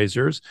with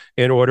appraisers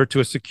in order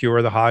to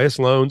secure the highest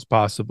loans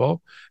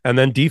possible, and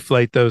then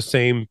deflate those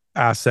same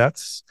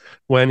assets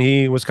when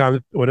it was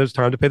time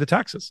to pay the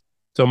taxes.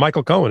 So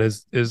Michael Cohen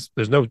is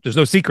there's no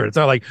secret. It's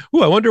not like,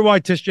 I wonder why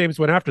Tish James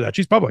went after that.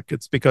 She's public.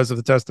 It's because of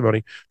the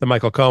testimony that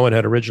Michael Cohen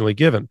had originally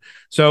given.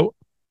 So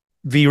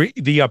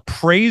the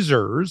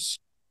appraisers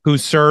who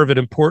serve an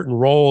important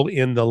role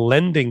in the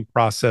lending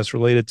process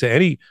related to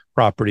any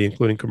property,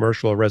 including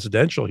commercial or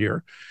residential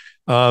here,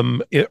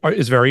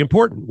 is very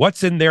important.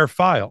 What's in their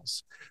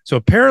files? So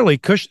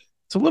apparently, it's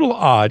a little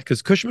odd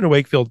because Cushman &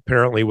 Wakefield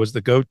apparently was the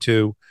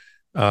go-to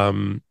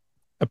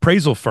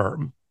appraisal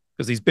firm,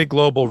 because these big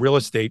global real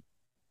estate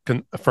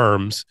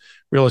firms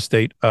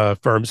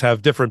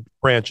have different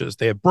branches.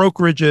 They have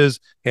brokerages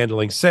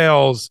handling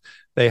sales.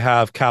 They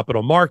have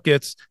capital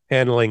markets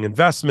handling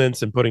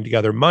investments and putting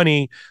together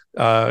money,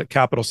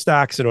 capital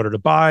stacks in order to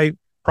buy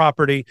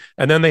property.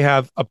 And then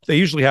they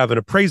usually have an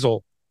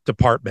appraisal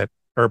department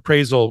or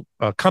appraisal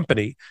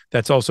company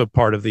that's also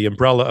part of the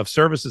umbrella of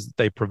services that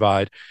they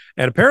provide.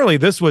 And apparently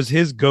this was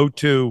his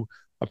go-to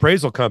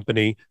appraisal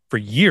company for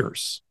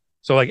years.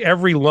 So like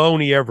every loan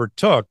he ever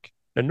took,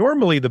 and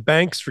normally the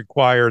banks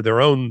require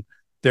their own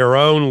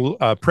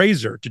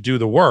appraiser to do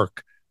the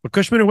work, but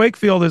Cushman &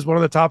 Wakefield is one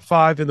of the top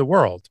 5 in the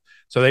world.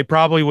 So the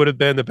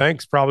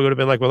banks probably would have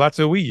been like, well, that's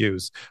who we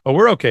use. Oh,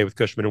 we're okay with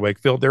Cushman &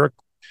 Wakefield. They're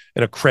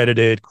an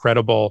accredited,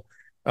 credible,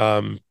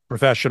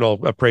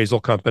 professional appraisal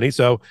company.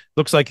 So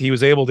looks like he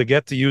was able to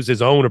get to use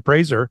his own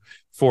appraiser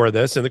for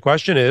this. And the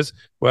question is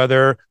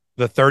whether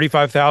the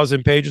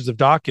 35,000 pages of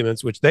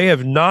documents, which they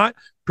have not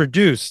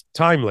produced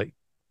timely.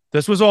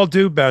 This was all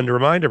due, Ben, to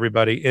remind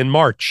everybody, in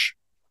March.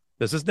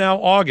 This is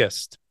now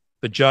August.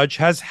 The judge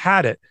has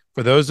had it.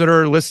 For those that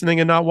are listening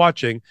and not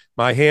watching,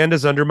 my hand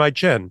is under my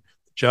chin.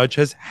 The judge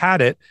has had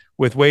it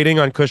with waiting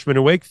on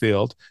Cushman &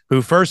 Wakefield,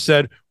 who first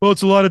said, well,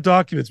 it's a lot of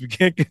documents. We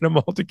can't get them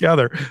all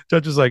together.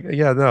 Judge was like,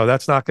 yeah, no,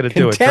 that's not going to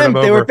do it.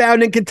 Contempt. They were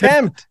found in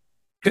contempt.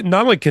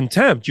 Not only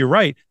contempt, you're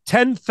right,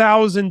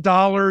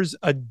 $10,000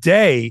 a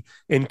day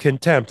in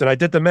contempt. And I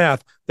did the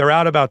math. They're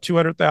out about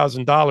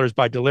 $200,000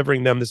 by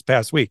delivering them this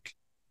past week.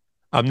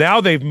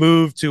 Now they've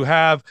moved to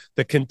have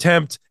the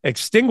contempt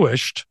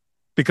extinguished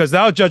because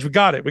now, Judge, we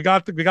got it. We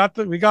got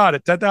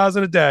it.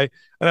 10,000 a day.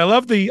 And I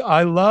love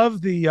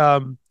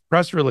the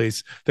press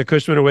release that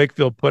Cushman &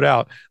 Wakefield put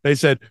out. They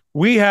said,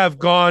 we have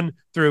gone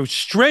through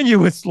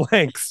strenuous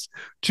lengths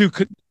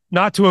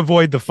not to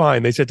avoid the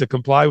fine. They said to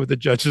comply with the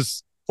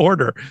judge's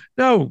order.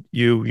 No,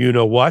 you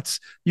know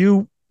what's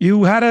you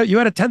had a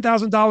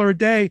 $10,000 a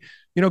day,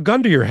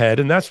 gun to your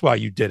head, and that's why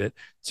you did it.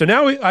 So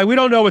now we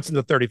don't know what's in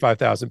the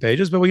 35,000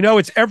 pages, but we know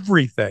it's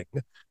everything.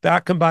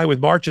 That combined with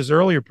March's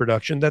earlier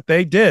production that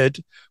they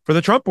did for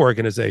the Trump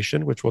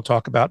Organization, which we'll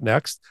talk about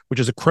next, which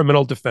is a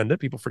criminal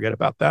defendant. People forget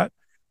about that.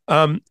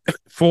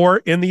 For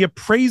in the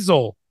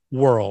appraisal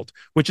world,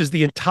 which is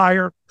the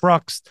entire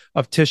crux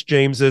of Tish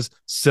James's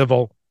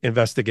civil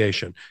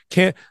investigation.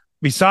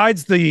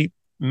 Besides the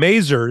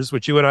Mazars,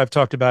 which you and I have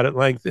talked about at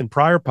length in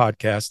prior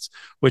podcasts,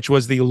 which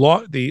was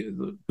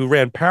who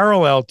ran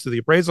parallel to the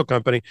appraisal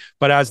company,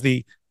 but as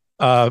the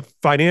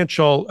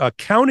financial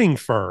accounting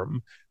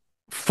firm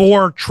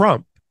for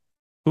Trump,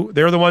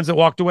 they're the ones that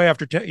walked away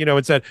after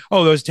and said,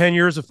 oh, those 10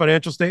 years of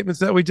financial statements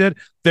that we did,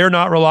 they're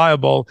not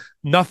reliable.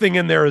 Nothing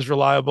in there is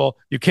reliable.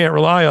 You can't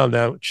rely on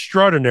them.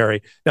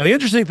 Extraordinary. Now, the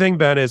interesting thing,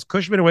 Ben, is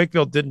Cushman &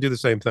 Wakefield didn't do the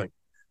same thing.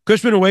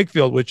 Cushman &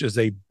 Wakefield, which is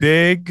a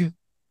big,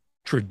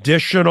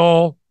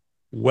 traditional,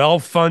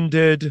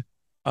 well-funded,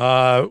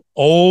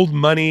 old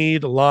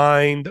moneyed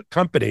lined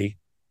company,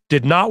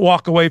 did not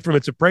walk away from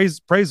its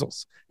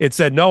appraisals. It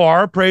said, no,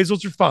 our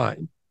appraisals are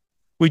fine.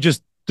 We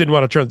just didn't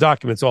want to turn the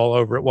documents all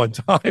over at one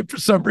time for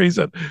some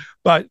reason.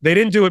 But they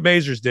didn't do what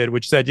Mazars did,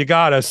 which said, you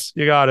got us.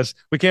 We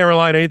can't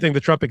rely on anything the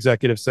Trump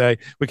executives say.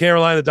 We can't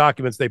rely on the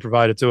documents they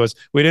provided to us.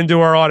 We didn't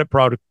do our audit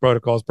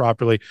protocols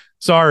properly.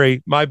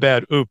 Sorry, my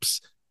bad.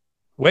 Oops.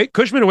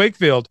 Cushman &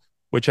 Wakefield,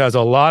 which has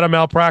a lot of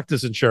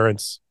malpractice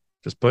insurance,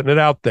 just putting it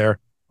out there,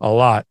 a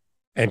lot,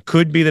 and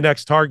could be the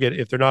next target,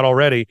 if they're not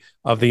already,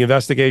 of the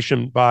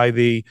investigation by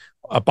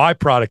a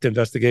byproduct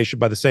investigation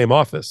by the same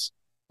office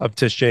of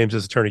Tish James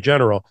as Attorney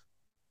General.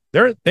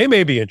 They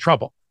may be in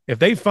trouble if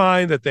they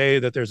find that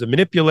there's a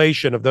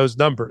manipulation of those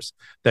numbers,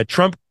 that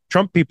Trump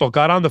people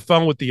got on the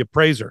phone with the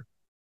appraiser,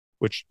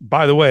 which,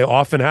 by the way,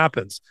 often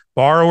happens.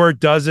 Borrower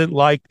doesn't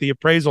like the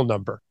appraisal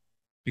number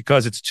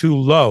because it's too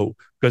low,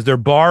 because they're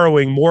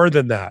borrowing more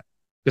than that,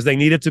 because they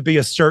need it to be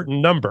a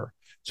certain number.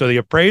 So the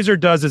appraiser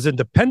does his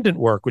independent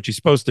work, which he's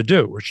supposed to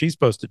do, or she's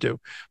supposed to do,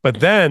 but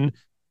then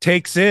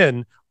takes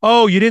in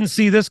Oh, you didn't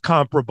see this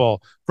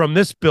comparable from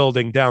this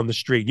building down the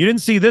street. You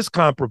didn't see this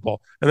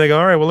comparable. And they go,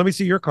 all right, well, let me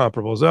see your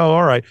comparables. Oh,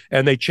 all right.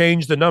 And they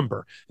change the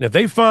number. And if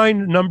they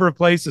find a number of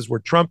places where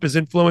Trump has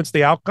influenced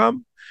the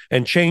outcome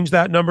and change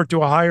that number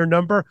to a higher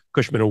number,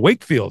 Cushman and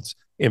Wakefield's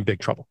in big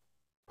trouble.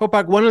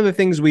 Popok, one of the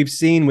things we've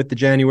seen with the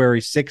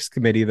January 6th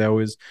committee, though,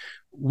 is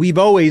we've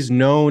always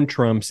known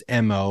Trump's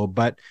MO,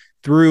 but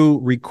through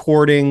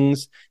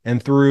recordings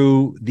and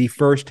through the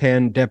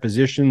firsthand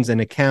depositions and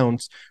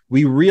accounts,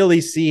 we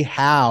really see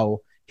how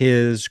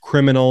his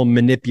criminal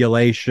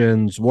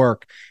manipulations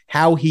work,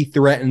 how he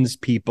threatens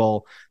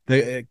people,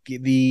 the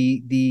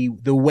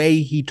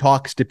way he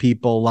talks to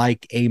people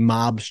like a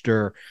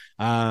mobster.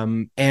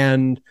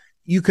 And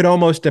you could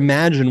almost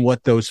imagine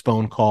what those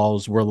phone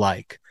calls were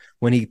like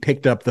when he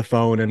picked up the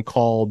phone and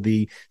called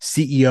the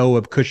CEO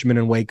of Cushman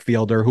and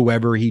Wakefield or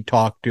whoever he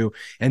talked to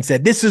and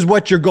said, this is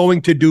what you're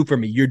going to do for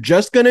me. You're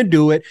just going to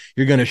do it.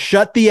 You're going to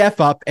shut the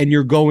F up and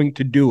you're going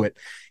to do it.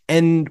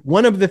 And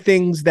one of the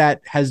things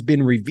that has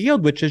been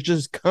revealed, which has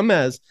just come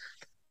as,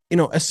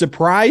 a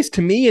surprise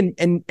to me,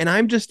 and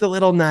I'm just a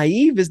little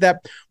naive, is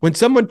that when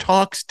someone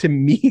talks to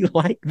me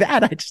like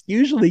that, I just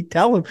usually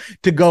tell them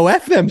to go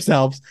F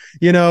themselves,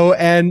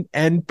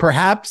 and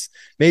perhaps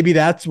maybe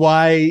that's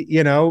why,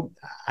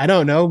 I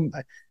don't know.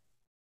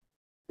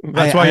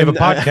 That's why you have a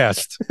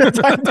podcast.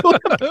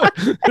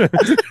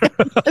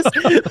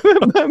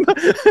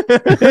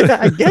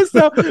 I guess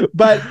so.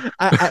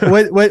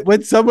 But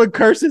when someone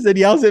curses and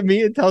yells at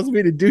me and tells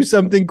me to do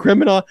something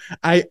criminal,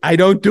 I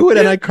don't do it,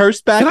 and I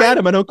curse back at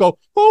him. I don't go,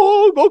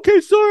 oh, okay,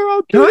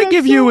 sir. Can I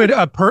give you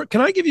Can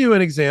I give you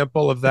an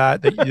example of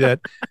that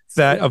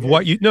of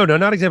what you? No,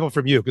 not example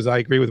from you, because I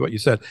agree with what you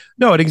said.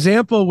 No, an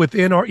example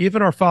within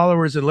even our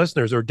followers and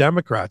listeners or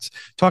Democrats.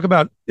 Talk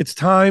about it's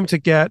time to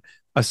get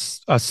a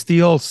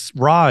steel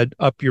rod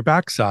up your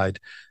backside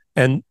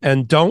and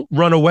don't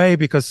run away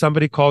because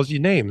somebody calls you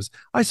names.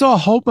 I saw a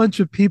whole bunch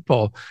of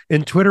people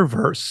in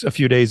Twitterverse a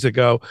few days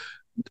ago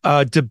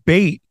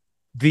debate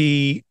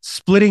the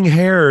splitting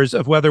hairs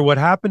of whether what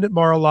happened at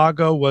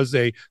Mar-a-Lago was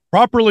a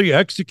properly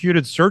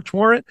executed search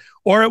warrant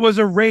or it was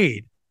a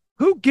raid.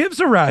 Who gives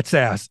a rat's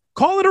ass?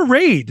 Call it a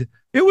raid.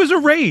 It was a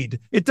raid.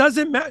 It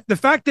doesn't matter. The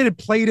fact that it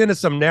played into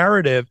some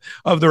narrative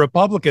of the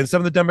Republicans, some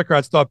of the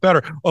Democrats thought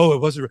better. Oh,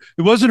 it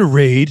wasn't a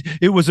raid.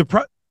 It was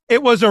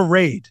a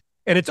raid.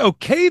 And it's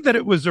okay that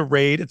it was a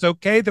raid. It's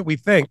okay that we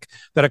think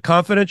that a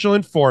confidential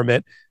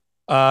informant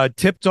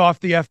tipped off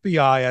the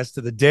FBI as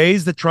to the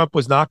days that Trump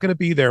was not going to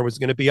be there, was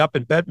going to be up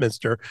in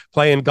Bedminster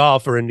playing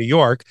golf or in New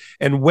York,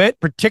 and went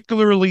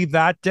particularly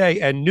that day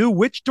and knew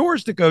which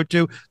doors to go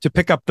to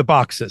pick up the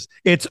boxes.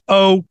 It's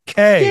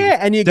okay. Yeah,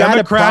 and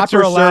Democrats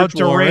are allowed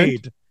to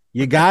raid.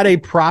 You got a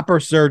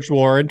proper search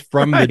warrant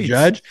from the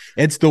judge.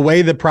 It's the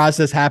way the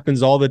process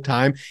happens all the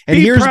time. And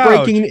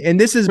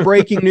this is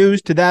breaking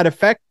news to that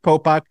effect,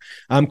 Popok.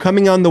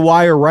 Coming on the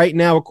wire right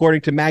now,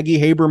 according to Maggie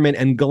Haberman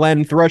and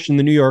Glenn Thrush in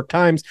the New York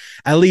Times,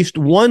 at least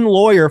one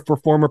lawyer for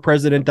former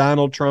President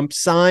Donald Trump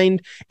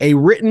signed a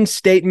written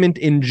statement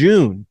in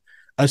June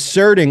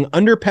asserting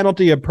under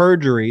penalty of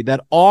perjury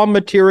that all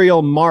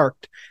material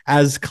marked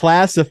as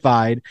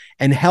classified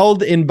and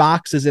held in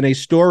boxes in a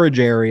storage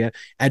area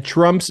at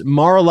Trump's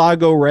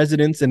Mar-a-Lago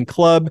residence and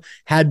club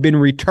had been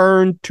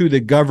returned to the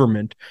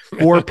government.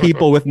 4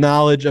 people with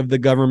knowledge of the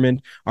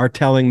government are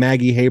telling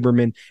Maggie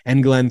Haberman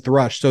and Glenn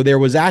Thrush. So there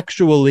was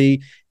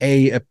actually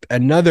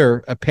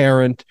another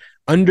apparent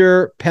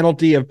under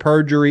penalty of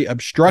perjury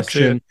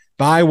obstruction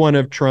by one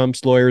of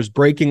Trump's lawyers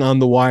breaking on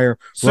the wire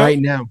right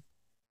now.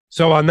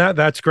 So on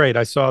that's great.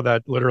 I saw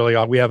that literally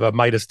we have a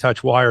Midas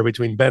touch wire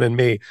between Ben and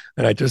me,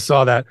 and I just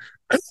saw that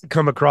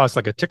come across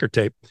like a ticker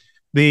tape.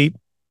 The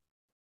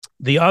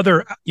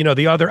other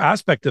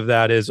aspect of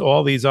that is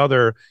all these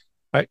other.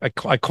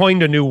 I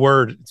coined a new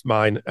word. It's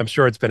mine. I'm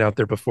sure it's been out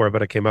there before,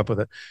 but I came up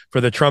with it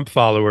for the Trump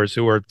followers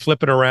who are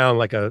flipping around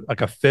like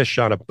a fish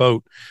on a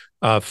boat,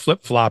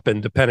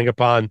 flip-flopping depending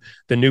upon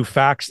the new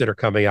facts that are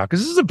coming out.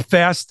 Because this is a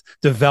fast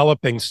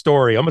developing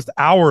story. Almost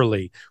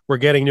hourly, we're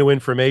getting new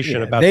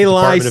information about they the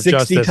lie Department of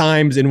 60 Justice.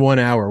 times in 1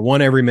 hour,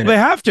 one every minute. They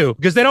have to,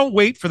 because they don't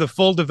wait for the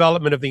full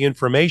development of the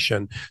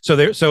information. So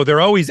they're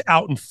always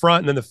out in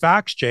front, and then the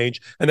facts change,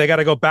 and they got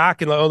to go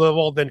back and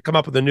then come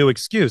up with a new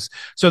excuse.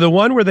 So the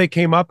one where they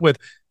came up with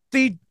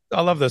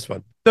I love this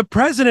one. The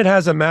president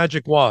has a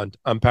magic wand,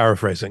 I'm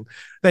paraphrasing,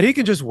 that he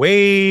can just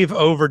wave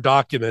over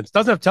documents,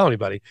 doesn't have to tell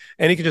anybody,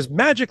 and he can just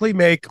magically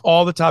make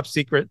all the top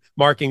secret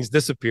markings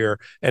disappear.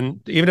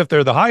 And even if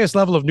they're the highest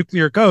level of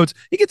nuclear codes,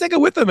 he can take it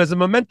with him as a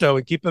memento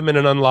and keep them in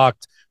an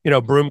unlocked,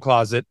 broom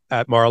closet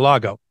at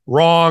Mar-a-Lago.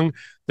 Wrong.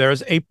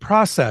 There's a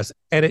process,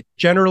 and it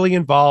generally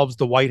involves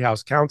the White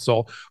House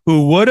counsel,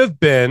 who would have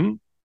been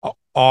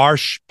our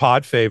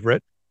pod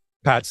favorite,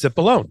 Pat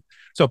Cipollone.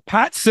 So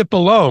Pat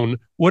Cipollone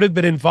would have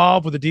been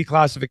involved with the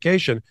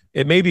declassification.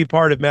 It may be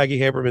part of Maggie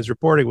Haberman's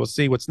reporting. We'll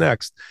see what's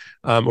next,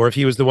 or if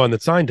he was the one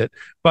that signed it.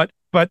 But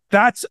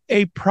that's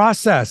a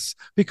process,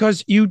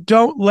 because you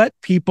don't let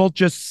people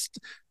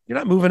you're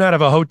not moving out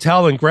of a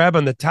hotel and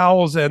grabbing the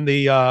towels and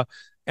the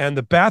and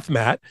the bath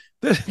mat.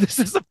 This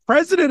is the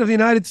president of the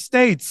United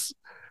States.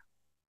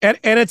 And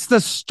it's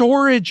the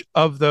storage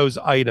of those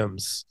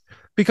items,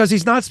 because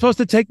he's not supposed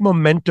to take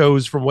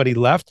mementos from what he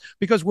left,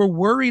 because we're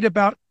worried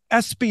about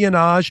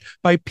espionage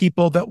by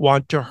people that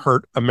want to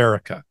hurt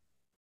America.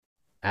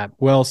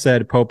 Well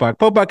said, Popok.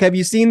 Popok, have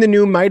you seen the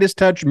new Midas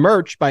Touch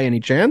merch by any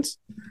chance?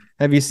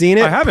 Have you seen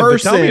it? I haven't, but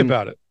tell me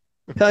about it.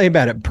 Tell you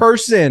about it.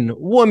 Person,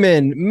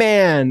 woman,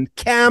 man,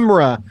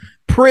 camera,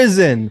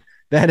 prison.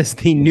 That is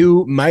the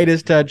new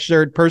Midas Touch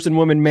shirt. Person,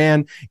 woman,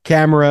 man,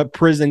 camera,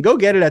 prison. Go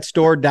get it at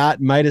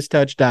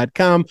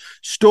store.midastouch.com.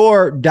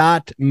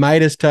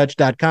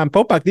 Store.midastouch.com.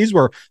 Popok, these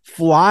were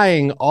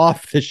flying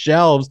off the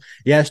shelves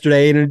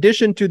yesterday. In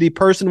addition to the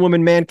person,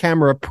 woman, man,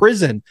 camera,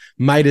 prison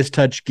Midas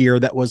Touch gear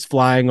that was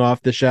flying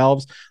off the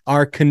shelves,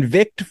 are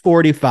Convict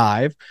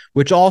 45,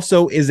 which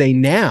also is a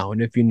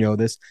noun, if you know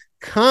this,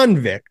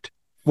 Convict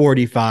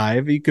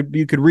 45. You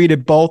could read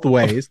it both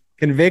ways.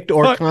 Convict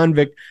or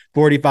Convict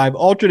 45.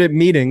 Alternate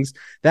meanings.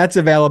 That's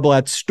available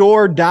at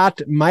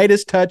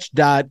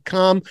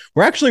store.midastouch.com.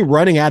 We're actually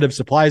running out of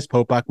supplies,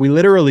 Popok. We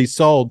literally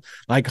sold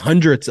like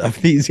hundreds of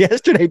these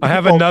yesterday. I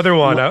have another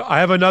one. I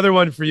have another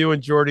one for you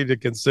and Jordy to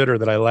consider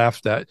that I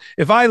laughed at.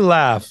 If I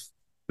laugh,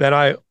 then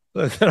I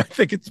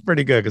think it's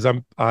pretty good, because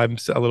I'm a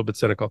little bit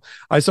cynical.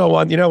 I saw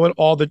one, you know what,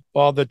 all the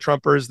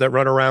Trumpers that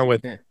run around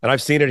with, and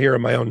I've seen it here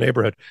in my own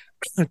neighborhood,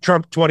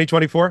 Trump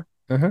 2024.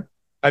 Uh-huh.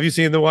 Have you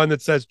seen the one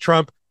that says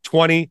Trump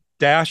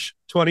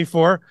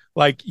 20-24,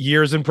 like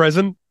years in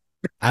prison?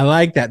 I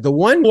like that. The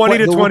one 20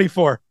 to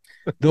 24.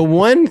 The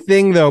one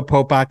thing, though,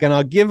 Popok, and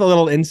I'll give a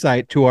little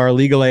insight to our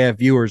Legal AF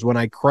viewers when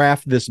I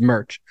craft this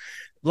merch.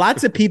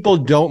 Lots of people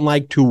don't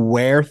like to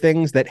wear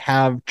things that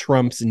have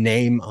Trump's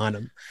name on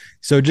them.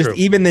 So just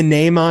even the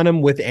name on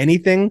them with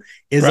anything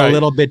is a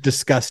little bit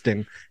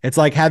disgusting. It's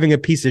like having a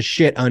piece of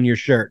shit on your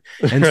shirt.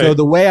 And so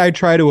the way I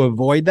try to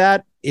avoid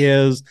that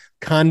is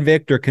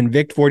Convict or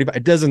Convict 45.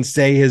 It doesn't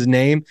say his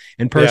name,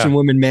 and person,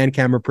 woman, man,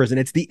 camera, prison.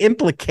 It's the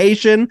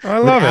implication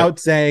without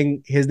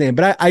saying his name.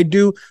 But I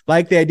do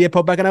like the idea,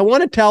 Popok, and I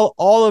want to tell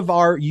all of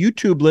our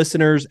YouTube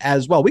listeners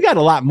as well. We got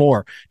a lot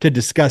more to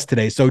discuss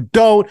today, so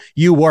don't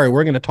you worry.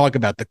 We're going to talk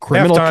about the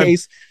criminal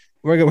case.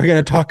 We're going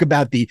to talk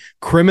about the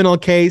criminal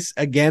case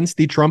against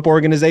the Trump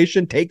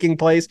organization taking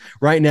place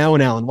right now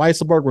in Allen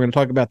Weisselberg. We're going to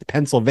talk about the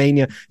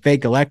Pennsylvania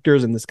fake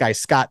electors and this guy,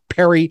 Scott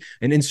Perry,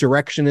 an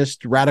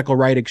insurrectionist, radical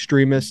right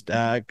extremist,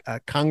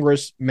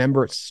 Congress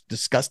member. It's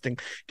disgusting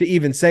to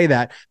even say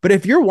that. But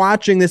if you're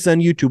watching this on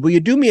YouTube, will you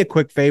do me a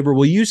quick favor?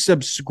 Will you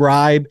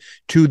subscribe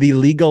to the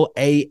Legal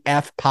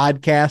AF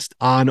podcast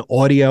on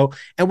audio?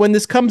 And when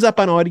this comes up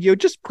on audio,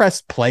 just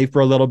press play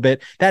for a little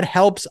bit. That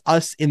helps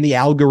us in the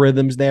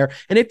algorithms there.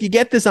 And if you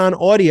get this on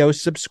audio,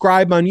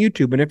 subscribe on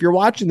YouTube. And if you're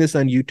watching this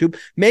on YouTube,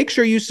 make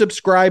sure you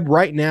subscribe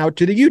right now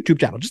to the YouTube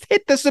channel. Just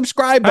hit the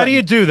subscribe button. How do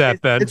you do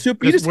that, Ben?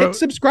 You just hit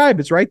subscribe.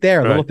 It's right there.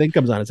 A little thing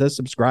comes on. It says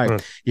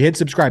subscribe. You hit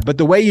subscribe. But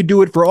the way you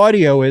do it for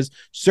audio is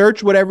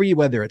search whatever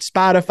whether it's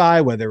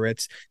Spotify, whether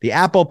it's the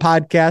Apple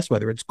podcast,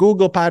 whether it's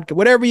Google podcast,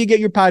 whatever you get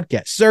your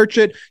podcast, search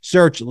it,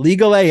 search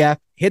Legal AF.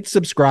 Hit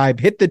subscribe,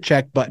 hit the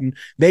check button,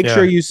 make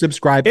sure you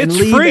subscribe. It's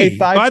and leave free.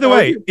 By the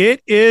way, review.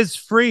 it is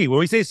free. When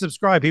we say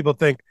subscribe, people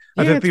think,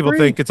 people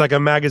think it's like a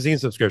magazine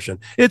subscription.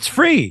 It's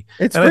free.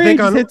 It's free. I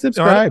think hit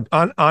subscribe.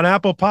 On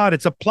Apple Pod,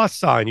 it's a plus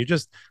sign. You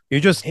just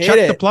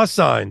check the plus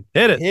sign.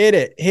 Hit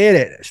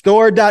it.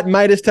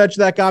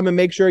 Store.midastouch.com and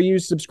make sure you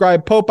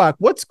subscribe. Popok,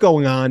 what's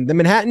going on? The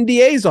Manhattan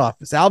DA's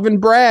office, Alvin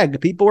Bragg.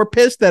 People were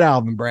pissed at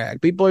Alvin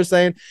Bragg. People are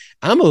saying,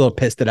 I'm a little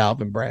pissed at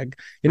Alvin Bragg.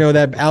 You know,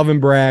 that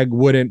Alvin Bragg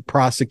wouldn't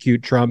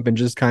prosecute Trump and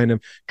just kind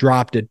of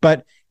dropped it.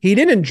 But he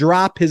didn't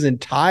drop his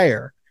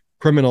entire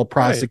criminal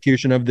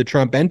prosecution of the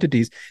Trump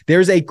entities.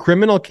 There's a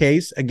criminal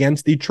case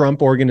against the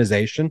Trump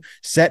organization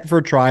set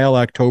for trial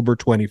October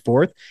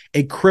 24th,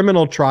 a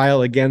criminal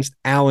trial against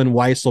Allen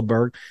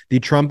Weisselberg, the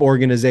Trump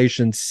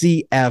organization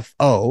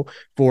CFO,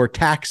 for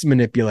tax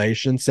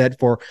manipulation set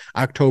for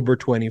October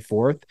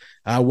 24th.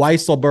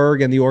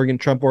 Weisselberg and the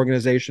Trump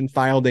organization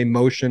filed a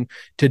motion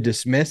to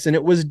dismiss, and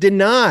it was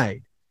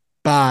denied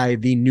by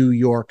the New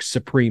York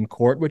Supreme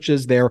Court, which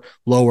is their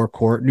lower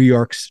court. New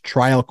York's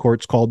trial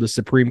court's called the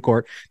Supreme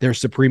Court. Their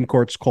Supreme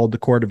Court's called the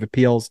Court of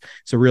Appeals.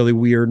 It's a really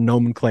weird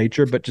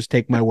nomenclature, but just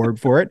take my word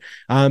for it.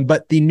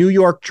 But the New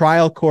York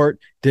trial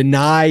court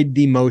denied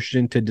the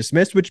motion to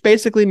dismiss, which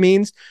basically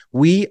means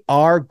we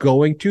are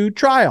going to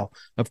trial.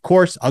 Of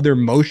course, other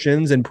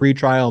motions and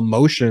pretrial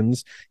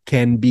motions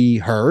can be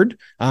heard,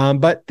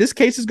 but this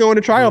case is going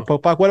to trial,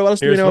 Popok. What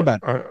else do we know about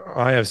it?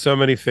 I have so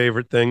many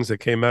favorite things that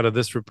came out of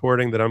this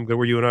reporting that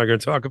where you and I are going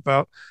to talk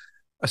about.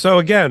 So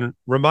again,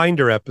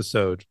 reminder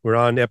episode. We're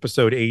on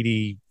episode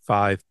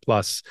 85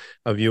 plus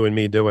of you and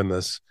me doing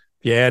this.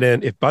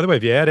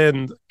 If you add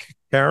in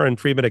Karen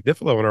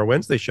Freeman-Agnifilo on our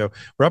Wednesday show,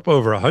 we're up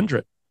over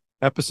 100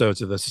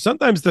 episodes of this. So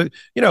sometimes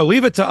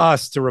leave it to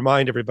us to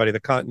remind everybody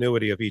the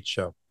continuity of each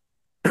show.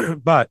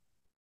 But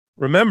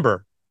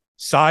remember,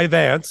 Cy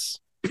Vance,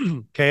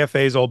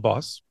 KFA's old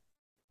boss,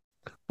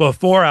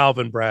 before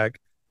Alvin Bragg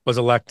was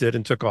elected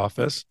and took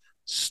office,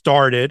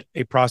 started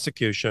a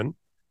prosecution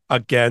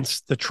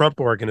against the Trump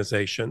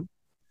organization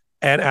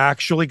and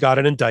actually got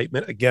an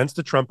indictment against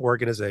the Trump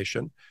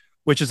organization,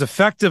 which is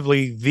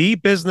effectively the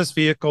business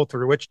vehicle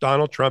through which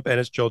Donald Trump and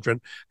his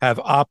children have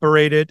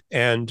operated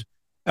and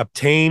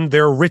obtained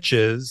their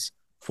riches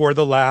for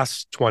the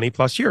last 20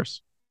 plus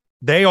years.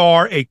 They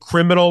are a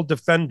criminal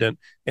defendant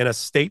in a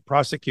state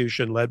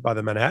prosecution led by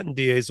the Manhattan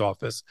DA's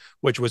office,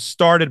 which was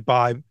started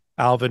by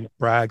Alvin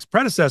Bragg's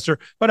predecessor,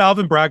 but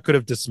Alvin Bragg could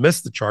have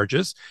dismissed the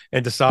charges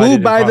and decided. Who,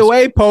 by the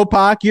way,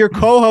 Popak, your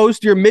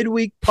co-host, your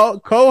midweek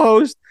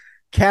co-host,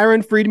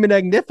 Karen Friedman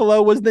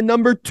Agnifilo, was the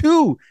number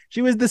 2.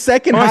 She was the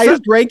second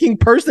highest ranking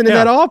person in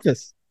that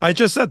office. I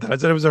just said that. I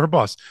said it was her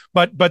boss.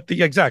 But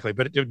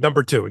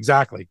number 2,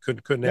 exactly.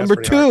 Couldn't ask number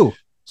for 2.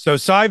 So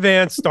Cy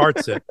Vance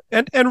starts it.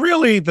 And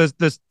really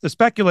the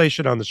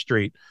speculation on the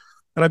street,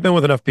 and I've been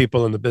with enough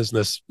people in the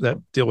business that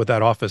deal with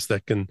that office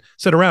that can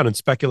sit around and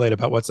speculate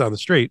about what's on the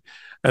street.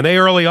 And they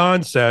early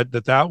on said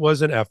that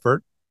was an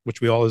effort,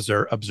 which we all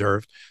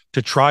observed,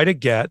 to try to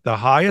get the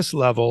highest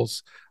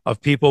levels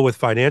of people with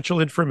financial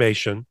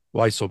information,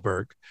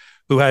 Weisselberg,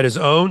 who had his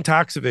own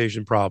tax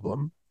evasion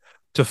problem,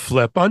 to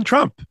flip on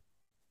Trump.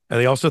 And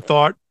they also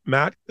thought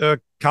Matt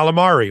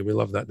Calamari, we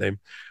love that name,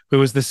 who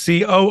was the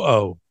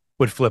COO,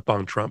 would flip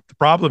on Trump. The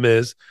problem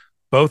is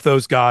both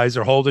those guys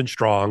are holding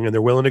strong and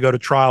they're willing to go to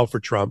trial for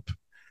Trump.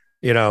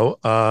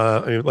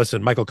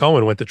 Listen, Michael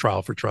Cohen went to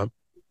trial for Trump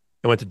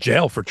and went to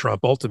jail for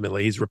Trump.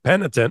 Ultimately, he's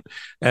repentant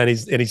and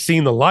he's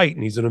seen the light,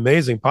 and he's an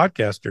amazing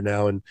podcaster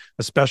now and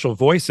a special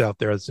voice out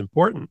there that's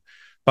important.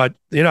 But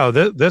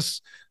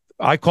this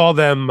I call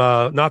them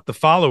not the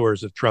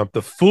followers of Trump,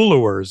 the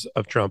foolowers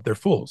of Trump. They're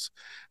fools,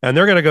 and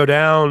they're going to go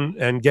down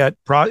and get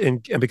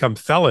and become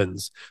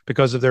felons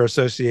because of their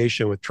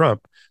association with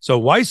Trump. So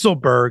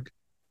Weisselberg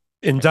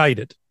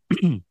indicted,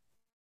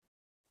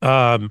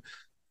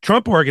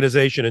 Trump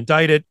organization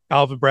indicted.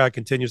 Alvin Bragg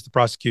continues the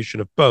prosecution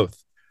of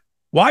both.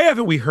 Why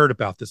haven't we heard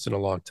about this in a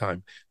long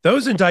time?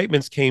 Those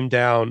indictments came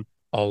down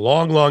a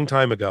long, long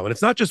time ago, and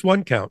it's not just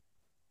one count.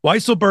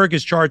 Weisselberg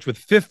is charged with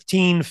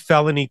 15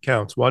 felony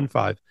counts,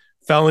 15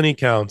 felony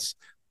counts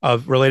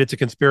related to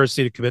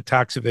conspiracy to commit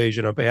tax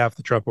evasion on behalf of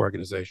the Trump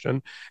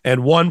organization,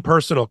 and 1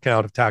 personal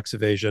count of tax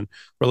evasion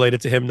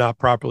related to him not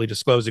properly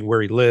disclosing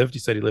where he lived. He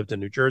said he lived in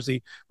New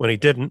Jersey when he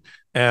didn't,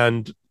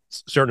 and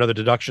certain other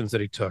deductions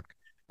that he took.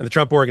 And the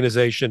Trump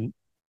organization,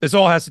 this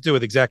all has to do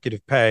with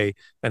executive pay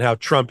and how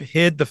Trump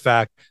hid the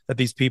fact that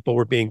these people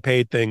were being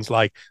paid things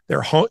like they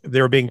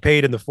were being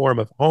paid in the form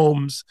of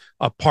homes,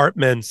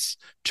 apartments,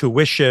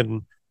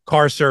 tuition,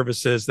 car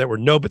services that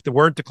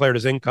weren't declared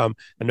as income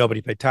and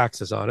nobody paid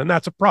taxes on. And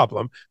that's a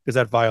problem because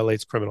that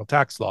violates criminal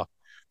tax law.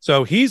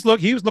 So he's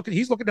looking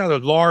down a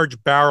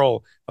large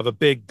barrel of a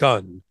big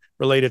gun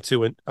related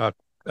to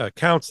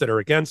counts that are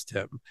against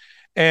him.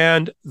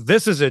 And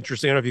this is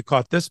interesting. I don't know if you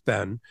caught this,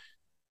 Ben.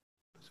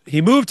 He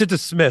moved to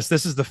dismiss.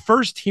 This is the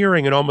first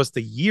hearing in almost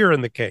a year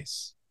in the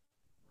case,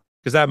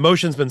 because that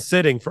motion's been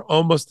sitting for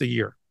almost a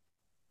year.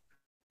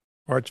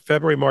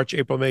 February, March,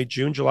 April, May,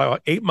 June, July,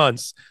 8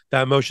 months,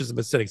 that motion's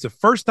been sitting. It's the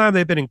first time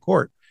they've been in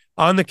court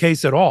on the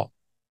case at all.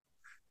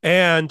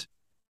 And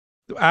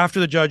after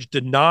the judge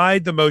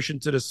denied the motion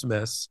to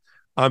dismiss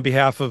on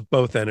behalf of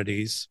both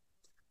entities,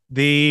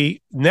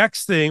 the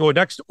next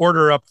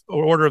order of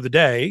the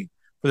day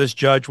for this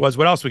judge was,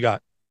 what else we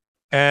got?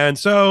 And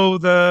so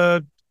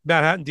the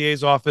Manhattan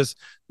DA's office,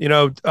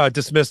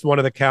 dismissed one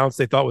of the counts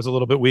they thought was a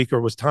little bit weak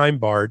or was time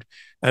barred.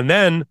 And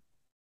then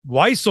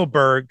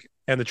Weisselberg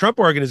and the Trump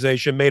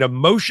organization made a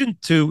motion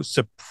to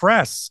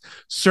suppress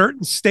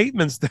certain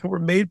statements that were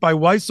made by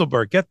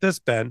Weisselberg. Get this,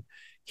 Ben.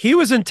 He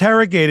was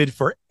interrogated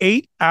for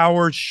 8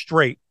 hours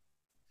straight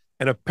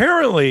and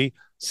apparently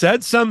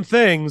said some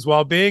things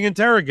while being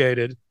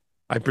interrogated,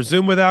 I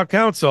presume without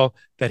counsel,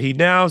 that he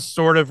now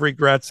sort of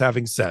regrets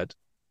having said.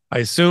 I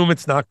assume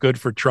it's not good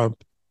for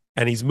Trump.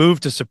 And he's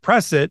moved to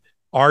suppress it,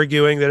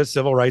 arguing that his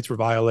civil rights were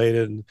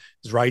violated and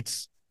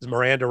his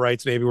Miranda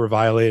rights maybe were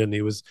violated. And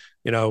he was,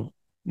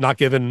 not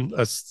given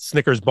a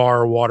Snickers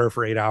bar or water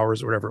for 8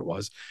 hours or whatever it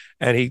was.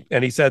 And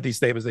he said these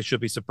statements, they should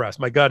be suppressed.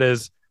 My gut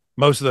is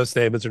most of those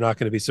statements are not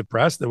going to be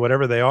suppressed, and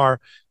whatever they are,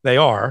 they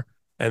are.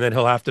 And then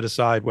he'll have to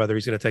decide whether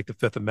he's going to take the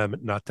Fifth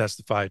Amendment and not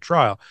testify at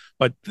trial.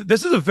 But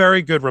this is a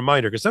very good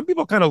reminder, because some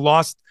people kind of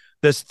lost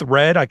this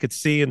thread. I could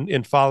see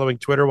in following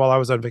Twitter while I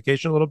was on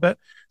vacation a little bit.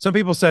 Some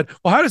people said,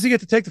 well, how does he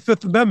get to take the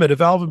Fifth Amendment if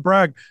Alvin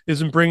Bragg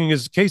isn't bringing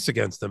his case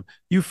against him?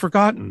 You've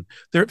forgotten.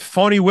 They're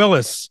Fani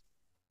Willis,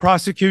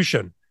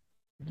 prosecution.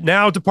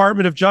 Now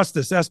Department of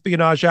Justice,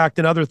 Espionage Act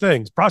and other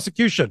things,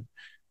 prosecution.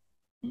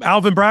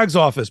 Alvin Bragg's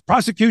office,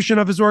 prosecution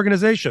of his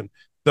organization.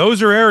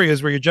 Those are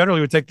areas where you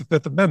generally would take the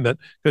Fifth Amendment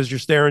because you're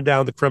staring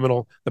down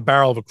the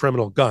barrel of a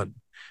criminal gun.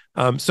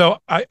 So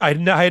I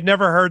had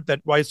never heard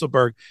that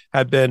Weisselberg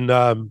had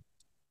been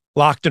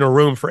locked in a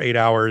room for 8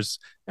 hours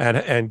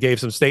and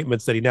gave some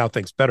statements that he now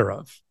thinks better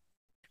of.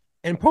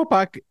 And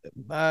Popak,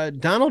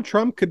 Donald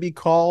Trump could be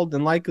called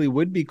and likely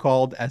would be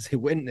called as a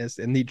witness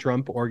in the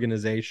Trump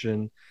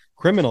organization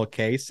criminal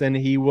case, and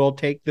he will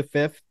take the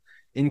Fifth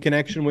in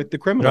connection with the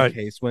criminal Right.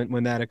 case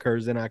when that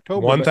occurs in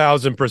October. But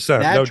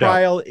 1000%, that no doubt.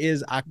 trial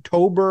is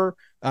October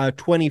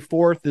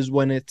 24th is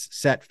when it's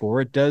set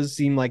for. It does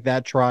seem like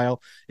that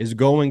trial is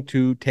going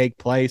to take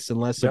place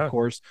unless, of Yeah.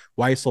 course,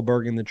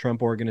 Weisselberg and the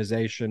Trump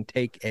organization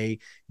take a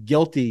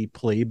guilty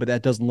plea, but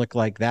that doesn't look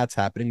like that's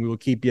happening. We will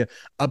keep you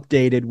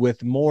updated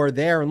with more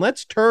there. And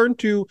let's turn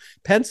to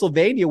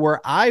Pennsylvania,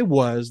 where I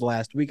was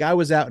last week. I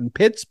was out in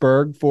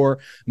Pittsburgh for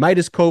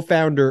Midas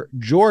co-founder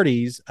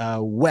Jordy's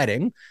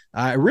wedding.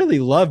 I really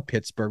love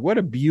Pittsburgh. What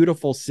a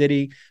beautiful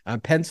city.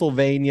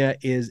 Pennsylvania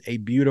is a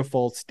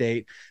beautiful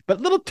state, but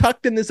a little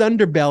tucked in this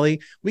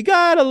underbelly, we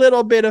got a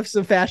little bit of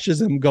some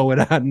fascism going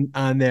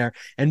on there.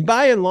 And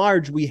by and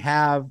large, we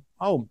have,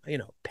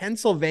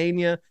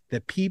 Pennsylvania,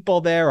 the people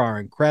there are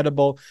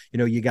incredible.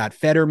 You got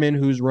Fetterman,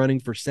 who's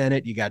running for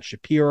Senate. You got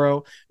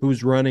Shapiro,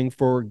 who's running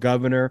for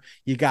governor.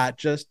 You got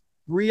just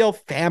real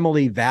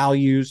family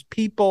values,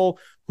 people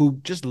who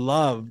just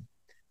love,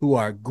 who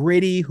are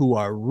gritty, who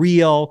are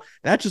real.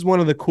 That's just one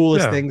of the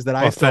coolest things that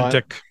I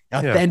authentic. saw.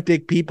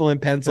 Authentic people in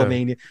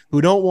Pennsylvania who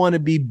don't want to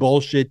be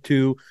bullshit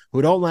to,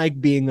 who don't like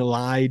being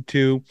lied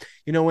to,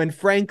 and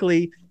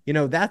frankly,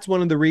 that's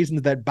one of the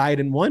reasons that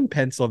Biden won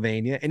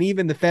Pennsylvania. And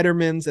even the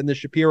Fettermans and the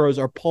Shapiros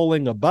are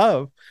polling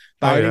above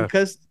Biden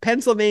because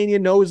Pennsylvania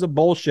knows a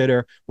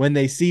bullshitter when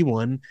they see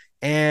one.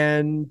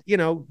 And,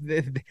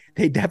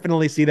 they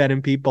definitely see that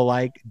in people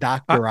like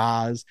Dr.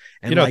 Oz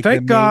and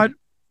thank God.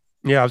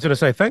 Yeah, I was going to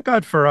say, thank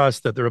God for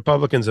us that the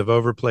Republicans have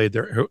overplayed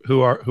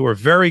who are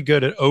very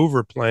good at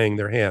overplaying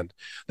their hand.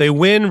 They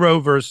win Roe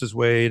versus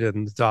Wade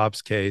and the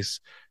Dobbs case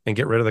and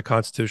get rid of the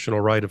constitutional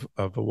right of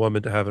a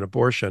woman to have an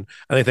abortion.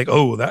 And they think,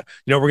 we're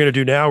going to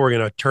do now, we're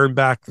going to turn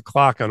back the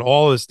clock on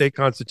all the state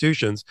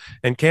constitutions.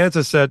 And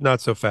Kansas said, not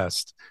so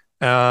fast.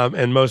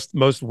 And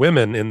most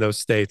women in those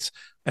states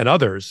and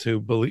others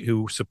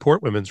who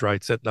support women's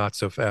rights said not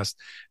so fast.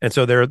 And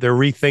so they're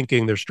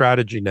rethinking their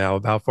strategy now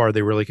of how far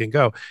they really can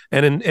go.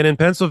 And in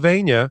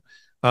Pennsylvania,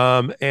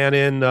 and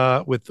in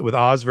with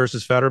Oz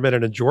versus Fetterman,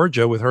 and in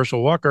Georgia with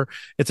Herschel Walker,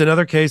 it's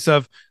another case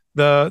of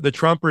the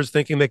Trumpers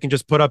thinking they can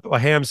just put up a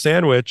ham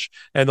sandwich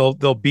and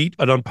they'll beat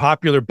an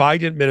unpopular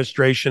Biden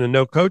administration and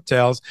no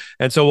coattails.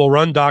 And so we'll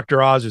run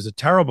Dr. Oz, who's a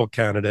terrible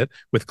candidate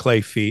with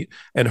clay feet,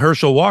 and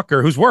Herschel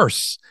Walker, who's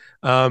worse.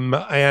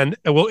 And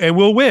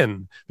we'll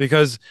win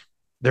because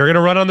they're going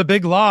to run on the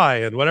big lie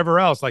and whatever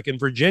else, like in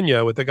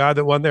Virginia with the guy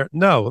that won there.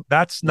 No,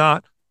 that's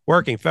not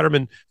working.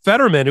 Fetterman,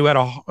 who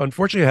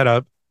unfortunately had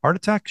a heart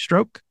attack,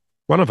 stroke,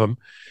 one of them.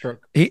 Sure.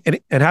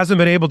 And hasn't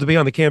been able to be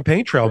on the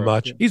campaign trail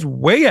much. Yeah. He's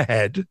way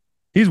ahead.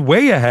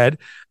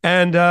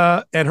 And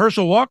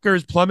Herschel Walker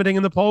is plummeting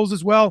in the polls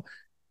as well,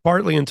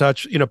 partly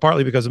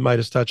because of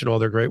Midas Touch and all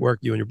their great work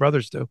you and your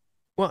brothers do.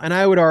 Well, and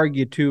I would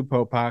argue too,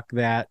 Popak,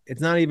 that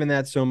it's not even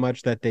that so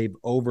much that they've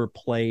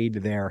overplayed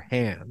their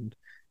hand.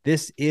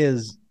 This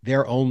is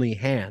their only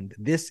hand.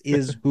 This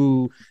is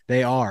who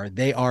they are.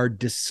 They are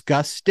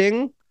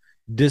disgusting,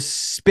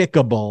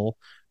 despicable,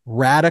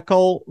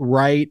 radical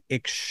right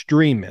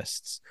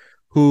extremists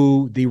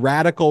who the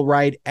radical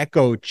right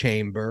echo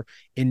chamber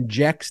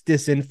injects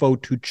disinfo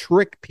to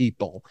trick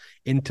people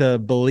into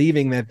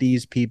believing that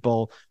these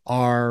people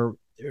are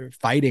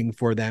fighting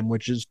for them,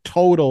 which is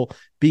total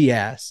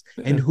BS,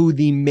 and who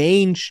the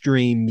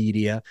mainstream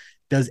media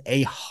does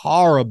a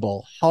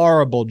horrible,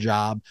 horrible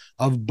job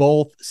of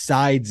both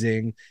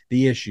sidesing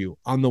the issue.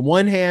 On the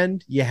one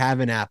hand, you have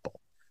an apple.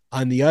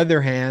 On the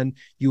other hand,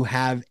 you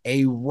have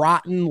a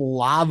rotten,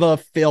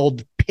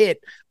 lava-filled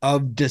pit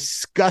of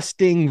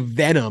disgusting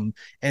venom.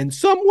 And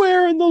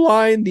somewhere in the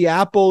line, the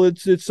apple,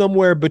 it's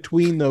somewhere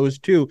between those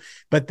two.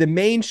 But the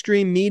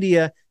mainstream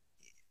media,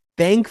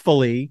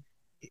 thankfully,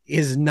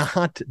 is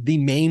not the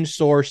main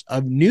source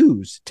of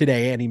news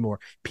today anymore.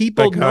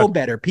 People know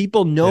better.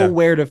 People know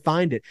where to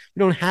find it. We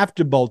don't have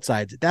to both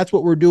sides. That's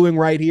what we're doing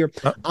right here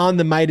on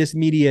the Midas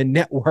Media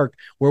Network,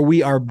 where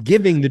we are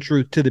giving the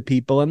truth to the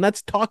people. And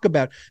let's talk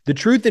about the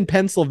truth in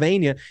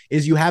Pennsylvania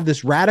is you have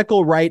this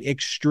radical right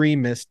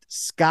extremist,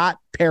 Scott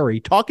Perry,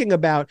 talking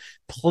about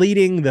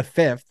pleading the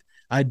fifth.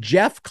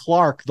 Jeff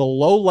Clark, the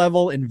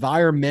low-level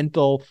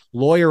environmental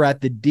lawyer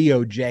at the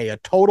DOJ, a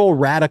total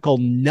radical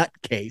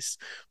nutcase,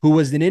 who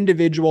was an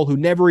individual who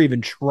never even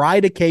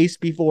tried a case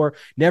before,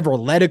 never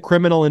led a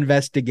criminal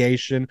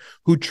investigation,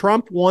 who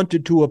Trump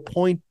wanted to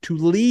appoint to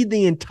lead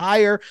the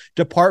entire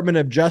Department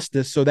of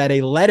Justice so that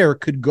a letter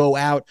could go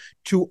out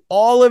to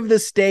all of the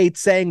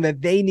states saying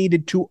that they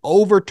needed to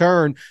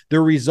overturn the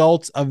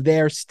results of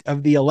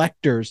the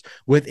electors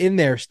within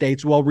their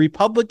states. Well,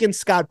 Republican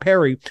Scott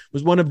Perry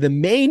was one of the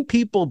main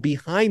people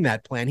behind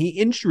that plan. He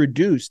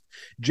introduced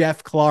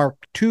Jeff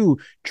Clark to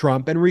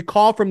Trump. And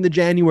recall from the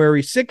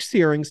January 6th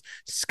hearings,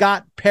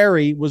 Scott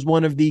Perry was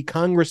one of the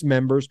Congress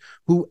members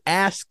who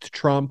asked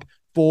Trump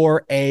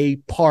for a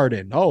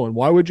pardon. Oh, and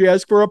why would you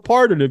ask for a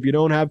pardon if you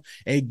don't have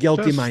a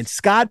guilty mind?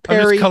 Scott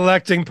Perry, I'm just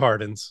collecting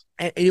pardons.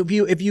 And if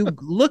you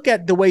look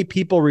at the way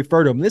people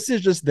refer to him, this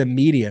is just the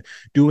media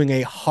doing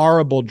a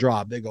horrible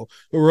job. They go,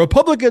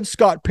 Republican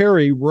Scott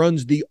Perry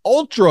runs the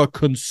ultra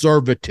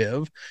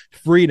conservative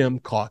Freedom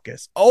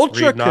Caucus.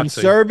 Ultra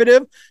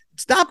conservative.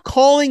 Stop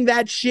calling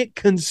that shit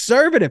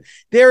conservative.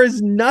 There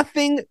is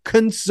nothing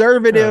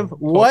conservative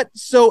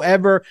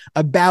whatsoever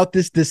about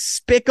this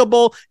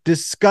despicable,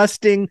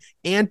 disgusting,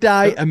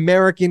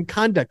 anti-American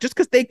conduct. Just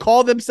because they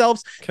call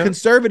themselves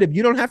conservative,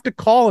 you don't have to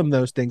call them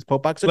those things,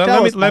 Popok. So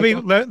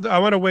I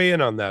want to weigh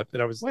in on that.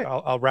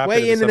 I'll wrap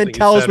weigh in and then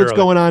tell us what's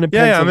going on in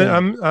Pennsylvania.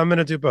 I'm going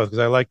to do both because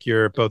I like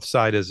your both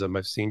sidism.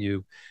 I've seen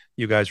you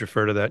guys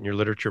refer to that in your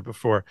literature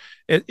before.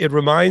 It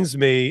reminds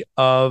me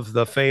of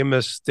the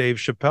famous Dave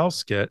Chappelle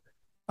skit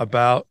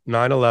about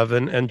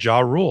 9/11 and Ja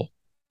Rule,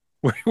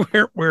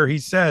 where he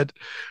said,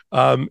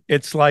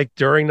 it's like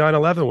during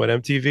 9/11 when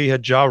MTV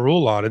had Ja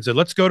Rule on and said,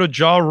 let's go to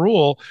Ja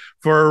Rule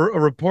for a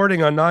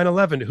reporting on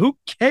 9/11. Who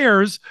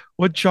cares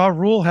what Ja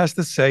Rule has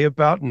to say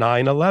about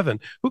 9/11?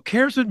 Who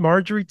cares what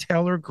Marjorie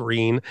Taylor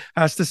Greene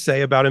has to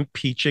say about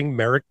impeaching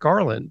Merrick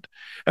Garland?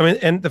 I mean,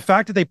 and the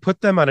fact that they put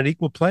them on an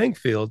equal playing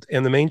field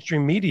in the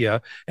mainstream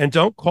media and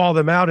don't call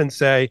them out and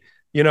say,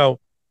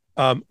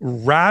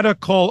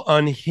 radical,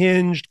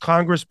 unhinged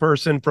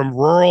congressperson from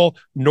rural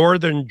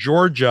northern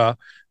Georgia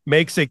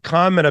makes a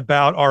comment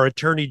about our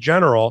attorney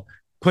general,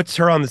 puts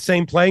her on the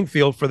same playing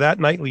field for that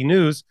nightly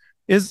news,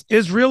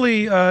 is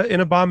really an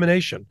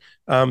abomination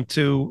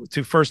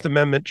to First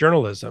Amendment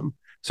journalism.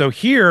 So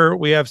here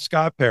we have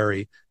Scott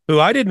Perry, who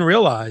I didn't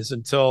realize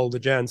until the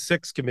Jan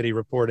 6 committee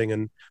reporting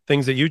and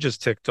things that you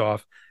just ticked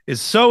off,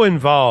 is so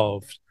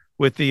involved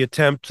with the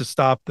attempt to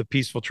stop the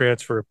peaceful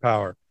transfer of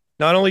power.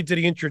 Not only did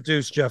he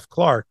introduce Jeff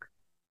Clark,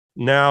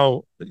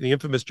 now the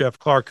infamous Jeff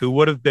Clark, who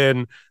would have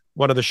been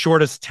one of the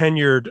shortest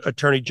tenured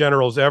attorney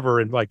generals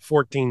ever in like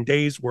 14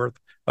 days worth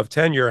of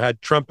tenure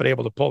had Trump been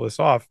able to pull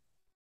this off.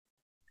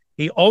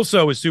 He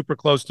also is super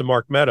close to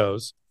Mark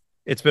Meadows.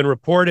 It's been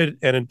reported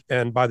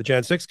and by the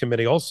Jan 6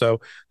 committee also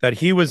that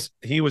he was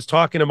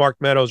talking to Mark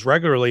Meadows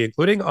regularly,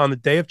 including on the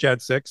day of Jan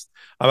 6,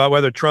 about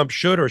whether Trump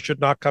should or should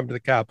not come to the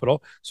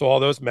Capitol. So all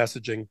those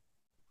messaging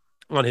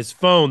on his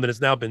phone that has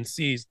now been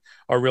seized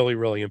are really,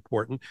 really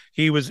important.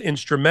 He was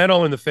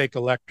instrumental in the fake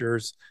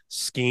electors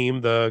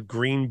scheme, the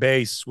Green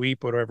Bay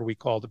sweep, whatever we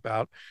talked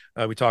about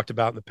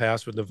in the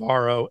past with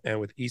Navarro and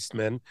with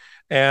Eastman.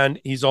 And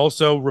he's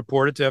also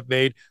reported to have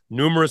made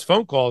numerous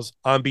phone calls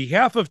on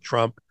behalf of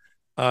Trump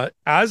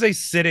as a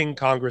sitting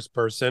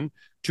congressperson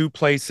to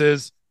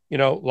places,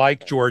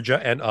 like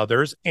Georgia and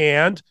others.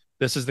 And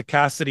this is the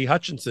Cassidy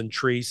Hutchinson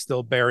tree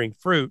still bearing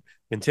fruit,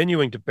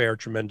 continuing to bear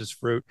tremendous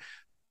fruit.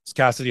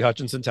 Cassidy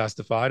Hutchinson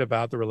testified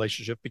about the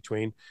relationship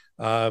between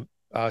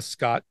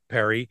Scott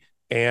Perry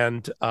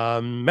and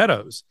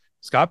Meadows.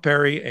 Scott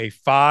Perry, a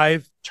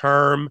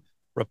 5-term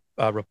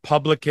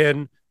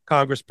Republican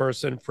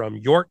congressperson from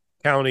York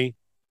County,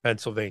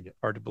 Pennsylvania.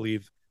 Hard to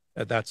believe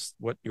that's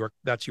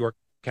York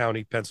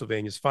County,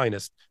 Pennsylvania's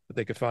finest that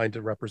they could find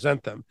to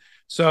represent them.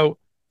 So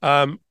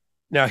now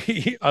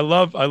I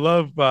love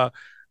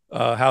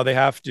how they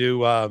have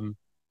to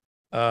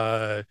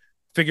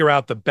figure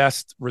out the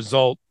best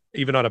result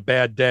even on a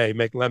bad day,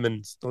 make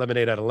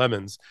lemonade out of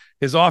lemons.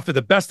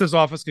 The best his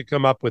office could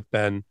come up with,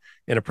 Ben,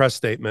 in a press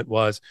statement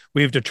was,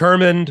 we've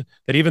determined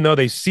that even though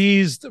they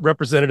seized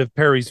Representative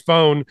Perry's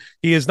phone,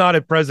 he is not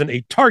at present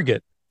a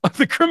target of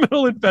the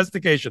criminal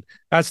investigation.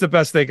 That's the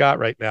best they got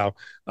right now.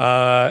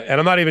 And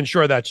I'm not even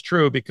sure that's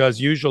true because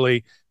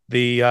usually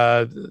the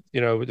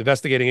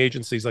investigating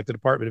agencies like the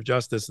Department of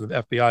Justice and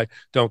the FBI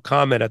don't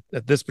comment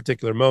at this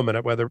particular moment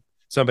at whether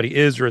somebody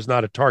is or is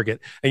not a target.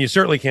 And you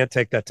certainly can't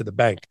take that to the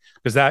bank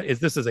because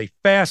this is a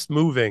fast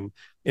moving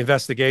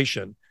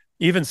investigation.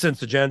 Even since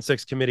the Jan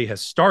 6 committee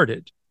has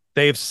started,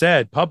 they've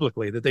said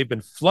publicly that they've been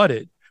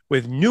flooded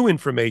with new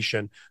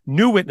information,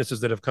 new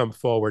witnesses that have come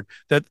forward,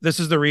 that this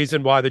is the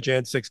reason why the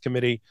Jan 6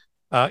 committee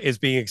is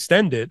being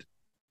extended.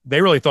 They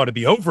really thought it'd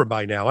be over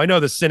by now. I know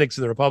the cynics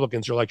and the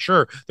Republicans are like,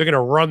 sure, they're going to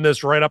run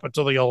this right up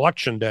until the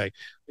election day.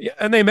 Yeah,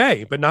 and they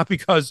may, but not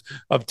because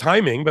of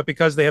timing, but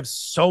because they have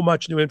so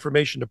much new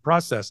information to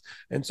process.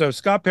 And so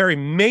Scott Perry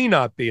may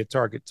not be a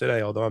target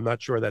today, although I'm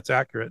not sure that's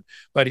accurate.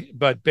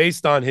 But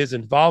based on his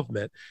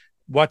involvement,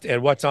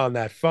 what's on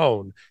that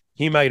phone,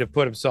 he might have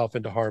put himself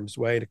into harm's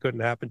way, and it couldn't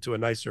happen to a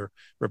nicer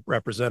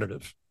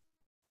representative.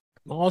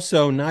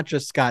 Also, not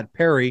just Scott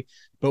Perry,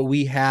 but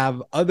we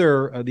have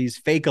other of these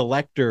fake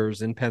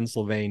electors in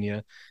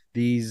Pennsylvania,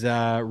 these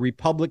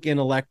Republican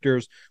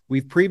electors.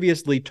 We've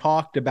previously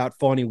talked about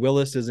Fani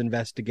Willis's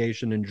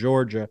investigation in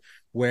Georgia,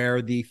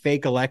 where the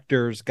fake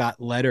electors got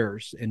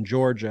letters in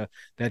Georgia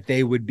that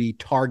they would be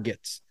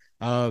targets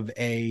of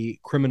a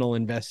criminal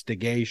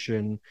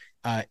investigation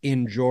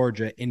in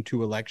Georgia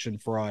into election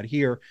fraud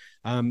here.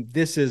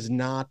 This is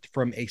not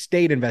from a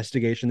state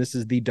investigation. This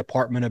is the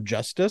Department of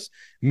Justice,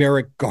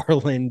 Merrick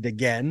Garland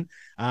again,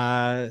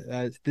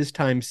 this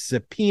time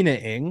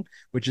subpoenaing,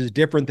 which is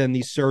different than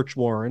the search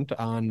warrant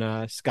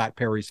on Scott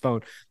Perry's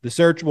phone. The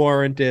search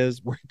warrant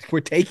is we're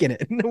taking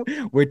it.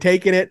 We're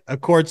taking it. A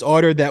court's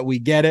ordered that we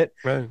get it.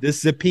 Right. The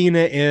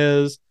subpoena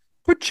is,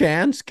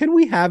 perchance, can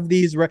we have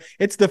these?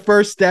 It's the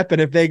first step. And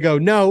if they go,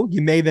 no,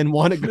 you may then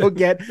want to go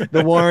get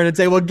the warrant and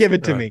say, well, give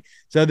it to me.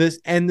 So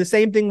and the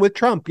same thing with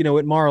Trump,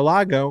 at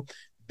Mar-a-Lago,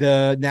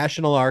 the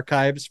National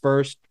Archives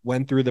first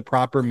went through the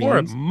proper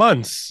means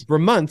for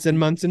months and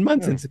months and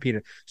months and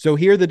subpoenaed. So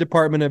here the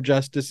Department of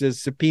Justice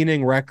is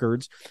subpoenaing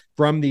records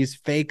from these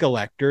fake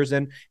electors.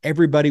 And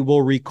everybody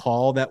will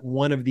recall that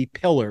one of the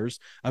pillars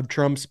of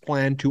Trump's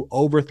plan to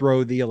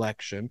overthrow the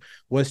election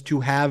was to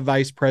have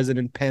Vice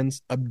President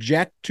Pence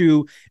object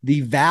to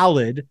the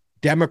valid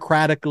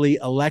democratically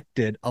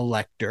elected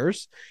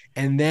electors.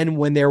 And then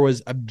when there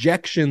was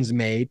objections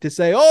made, to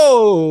say,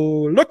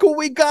 oh, look what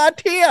we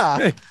got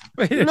here.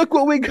 Look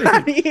what we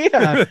got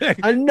here.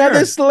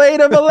 Another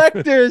slate of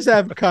electors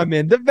have come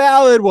in, the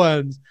valid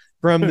ones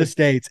from the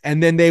states.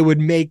 And then they would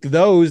make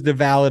those the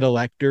valid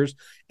electors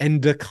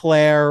and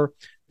declare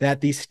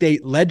that the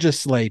state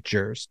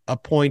legislatures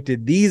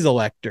appointed these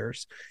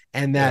electors,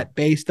 and that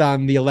based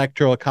on the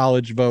electoral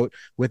college vote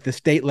with the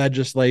state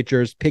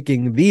legislatures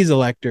picking these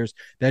electors,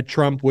 that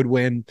Trump would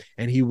win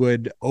and he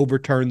would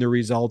overturn the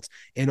results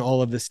in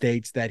all of the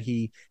states that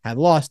he had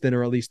lost in,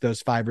 or at least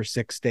those 5 or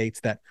 6 states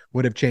that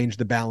would have changed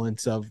the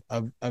balance of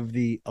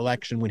the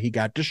election when he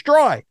got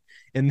destroyed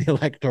in the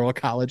electoral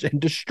college and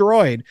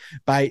destroyed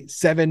by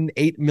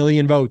 7-8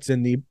 million votes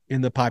in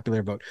the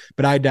popular vote.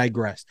 But I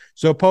digress.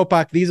 So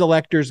Popok, these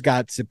electors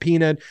got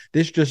subpoenaed.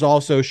 This just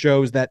also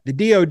shows that the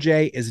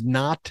DOJ is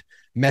not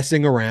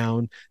messing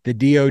around. The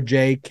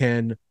DOJ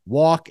can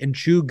walk and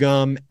chew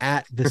gum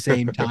at the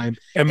same time.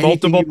 And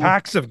multiple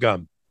packs of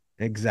gum.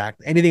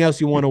 Exactly. Anything else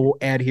you want to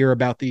add here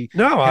about the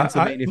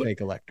Pennsylvania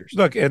fake electors?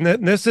 Look, and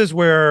this is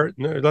where,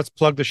 let's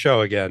plug the show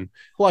again.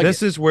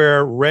 This is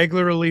where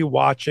regularly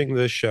watching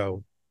this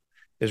show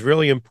is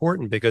really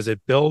important, because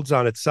it builds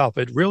on itself.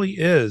 It really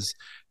is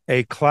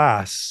a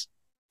class.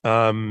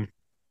 I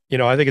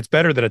think it's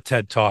better than a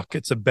TED Talk.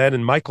 It's a Ben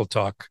and Michael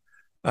talk,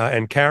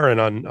 and Karen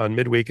on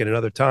midweek and at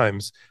other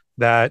times,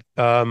 that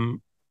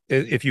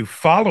if you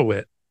follow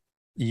it,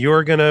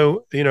 you're going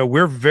to,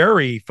 we're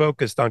very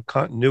focused on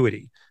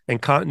continuity and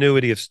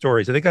continuity of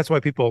stories. I think that's why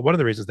one of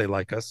the reasons they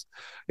like us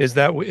is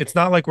that it's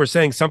not like we're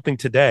saying something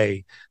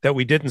today that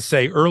we didn't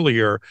say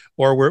earlier,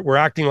 or we're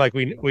acting like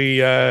we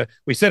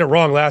said it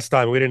wrong last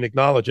time. We didn't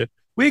acknowledge it.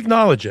 We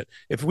acknowledge it.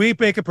 If we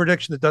make a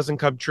prediction that doesn't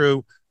come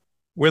true,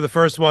 we're the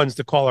first ones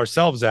to call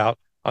ourselves out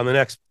on the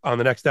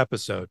next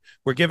episode.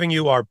 We're giving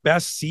you our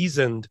best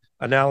seasoned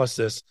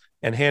analysis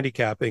and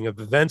handicapping of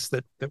events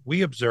that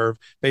we observe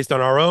based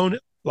on our own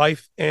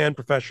life and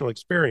professional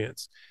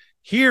experience.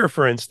 Here,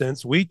 for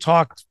instance, we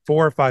talked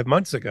 4 or 5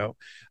 months ago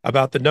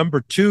about the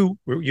number 2.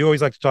 You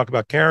always like to talk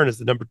about Karen as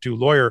the number 2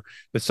 lawyer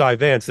with Cy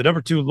Vance. The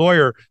number 2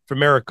 lawyer for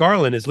Merrick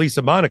Garland is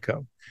Lisa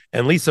Monaco.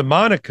 And Lisa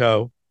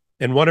Monaco,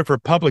 in one of her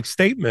public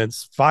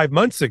statements 5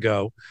 months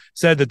ago,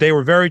 said that they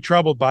were very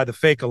troubled by the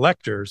fake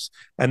electors,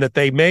 and that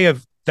they may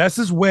have, this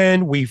is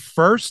when we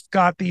first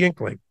got the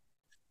inkling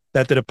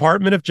that the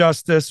Department of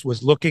Justice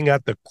was looking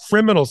at the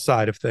criminal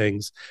side of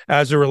things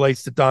as it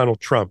relates to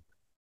Donald Trump.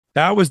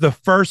 That was the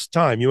first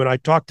time you and I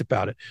talked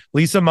about it.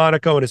 Lisa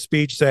Monaco in a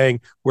speech saying,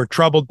 we're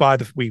troubled by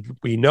we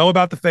know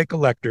about the fake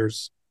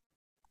electors,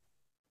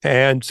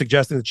 and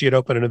suggesting that she had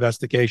opened an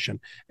investigation.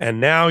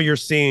 And now you're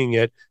seeing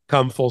it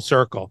come full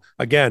circle.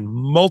 Again,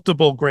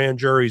 multiple grand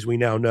juries, we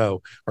now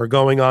know, are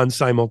going on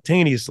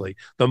simultaneously.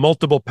 The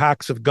multiple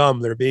packs of gum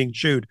that are being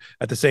chewed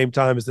at the same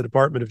time as the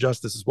Department of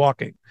Justice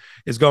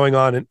is going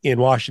on in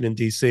Washington,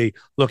 D.C.,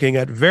 looking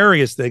at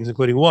various things,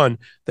 including one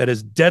that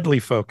is deadly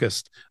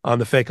focused on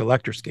the fake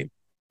elector scheme.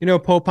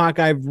 Popok,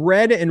 I've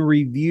read and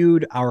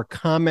reviewed our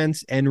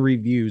comments and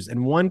reviews,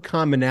 and one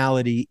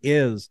commonality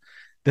is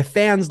the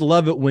fans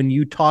love it when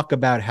you talk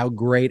about how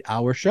great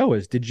our show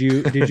is. Did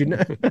you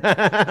know?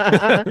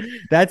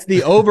 That's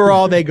the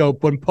overall. They go,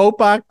 when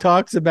Popok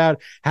talks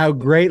about how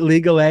great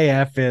Legal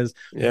AF is,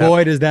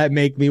 boy, does that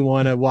make me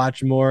want to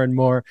watch more and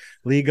more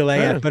Legal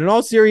AF. But in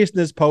all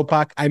seriousness,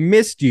 Popok, I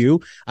missed you.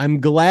 I'm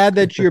glad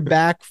that you're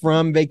back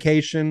from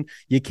vacation.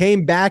 You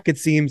came back, it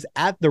seems,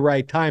 at the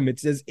right time.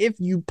 It's as if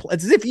you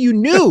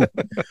knew.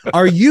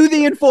 Are you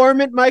the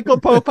informant,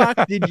 Michael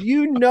Popok? Did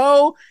you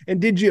know?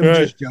 And did you? I'm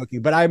just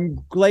joking, but I'm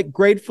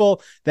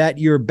grateful that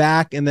you're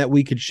back and that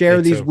we could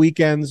share these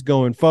weekends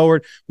going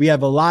forward. We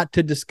have a lot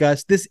to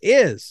discuss. This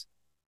is,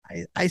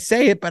 I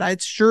say it, but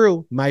it's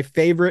true, my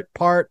favorite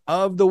part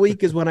of the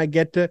week is when I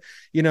get to,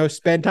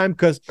 spend time,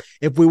 because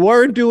if we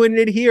weren't doing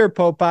it here,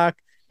 Popok,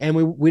 and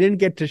we didn't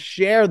get to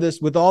share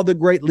this with all the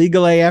great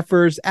legal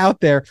AFers out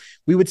there,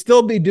 we would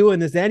still be doing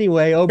this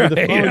anyway over the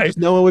phone. Right. Just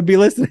no one would be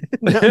listening.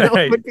 No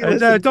one would be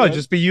listening. I told you,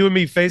 just be you and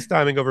me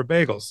FaceTiming over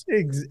bagels.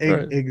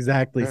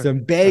 Exactly.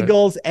 Some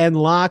bagels and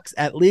locks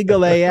at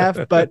Legal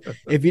AF. But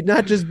if you're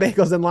not just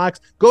bagels and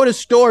locks, go to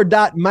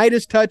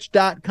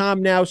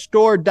store.MidasTouch.com now.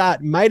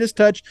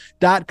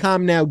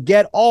 Store.MidasTouch.com now.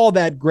 Get all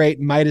that great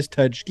Midas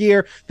Touch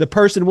gear. The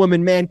person,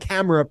 woman, man,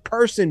 camera,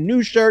 person,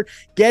 new shirt.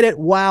 Get it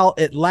while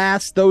it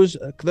lasts. Those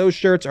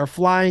shirts are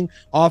flying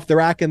off the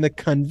rack in the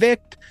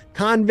Convict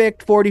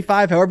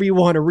 45, however you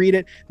want to read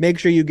it. Make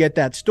sure you get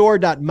that.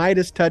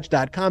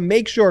 Store.MidasTouch.com.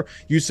 Make sure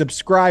you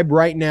subscribe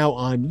right now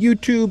on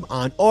YouTube,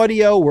 on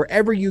audio,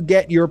 wherever you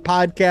get your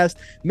podcast.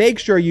 Make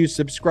sure you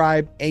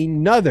subscribe.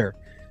 Another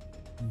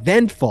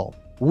eventful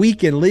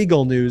week in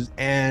legal news,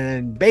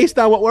 and based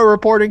on what we're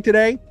reporting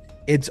today,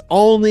 it's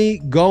only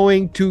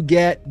going to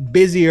get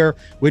busier,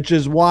 which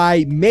is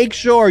why make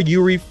sure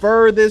you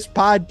refer this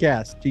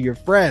podcast to your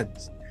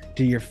friends,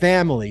 to your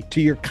family, to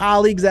your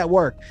colleagues at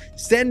work.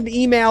 Send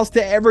emails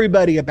to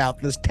everybody about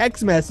this,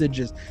 text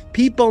messages.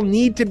 People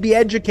need to be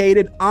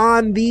educated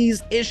on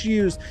these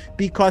issues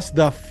because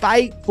the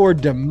fight for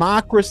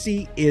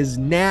democracy is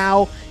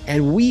now,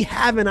 and we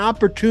have an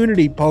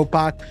opportunity,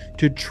 Popak,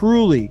 to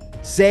truly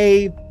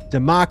save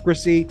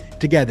democracy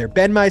together.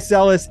 Ben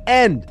Meiselas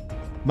and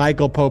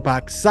Michael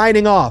Popak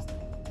signing off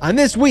on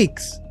this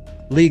week's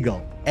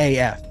Legal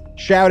AF.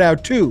 Shout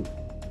out to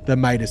the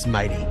Midas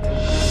Mighty.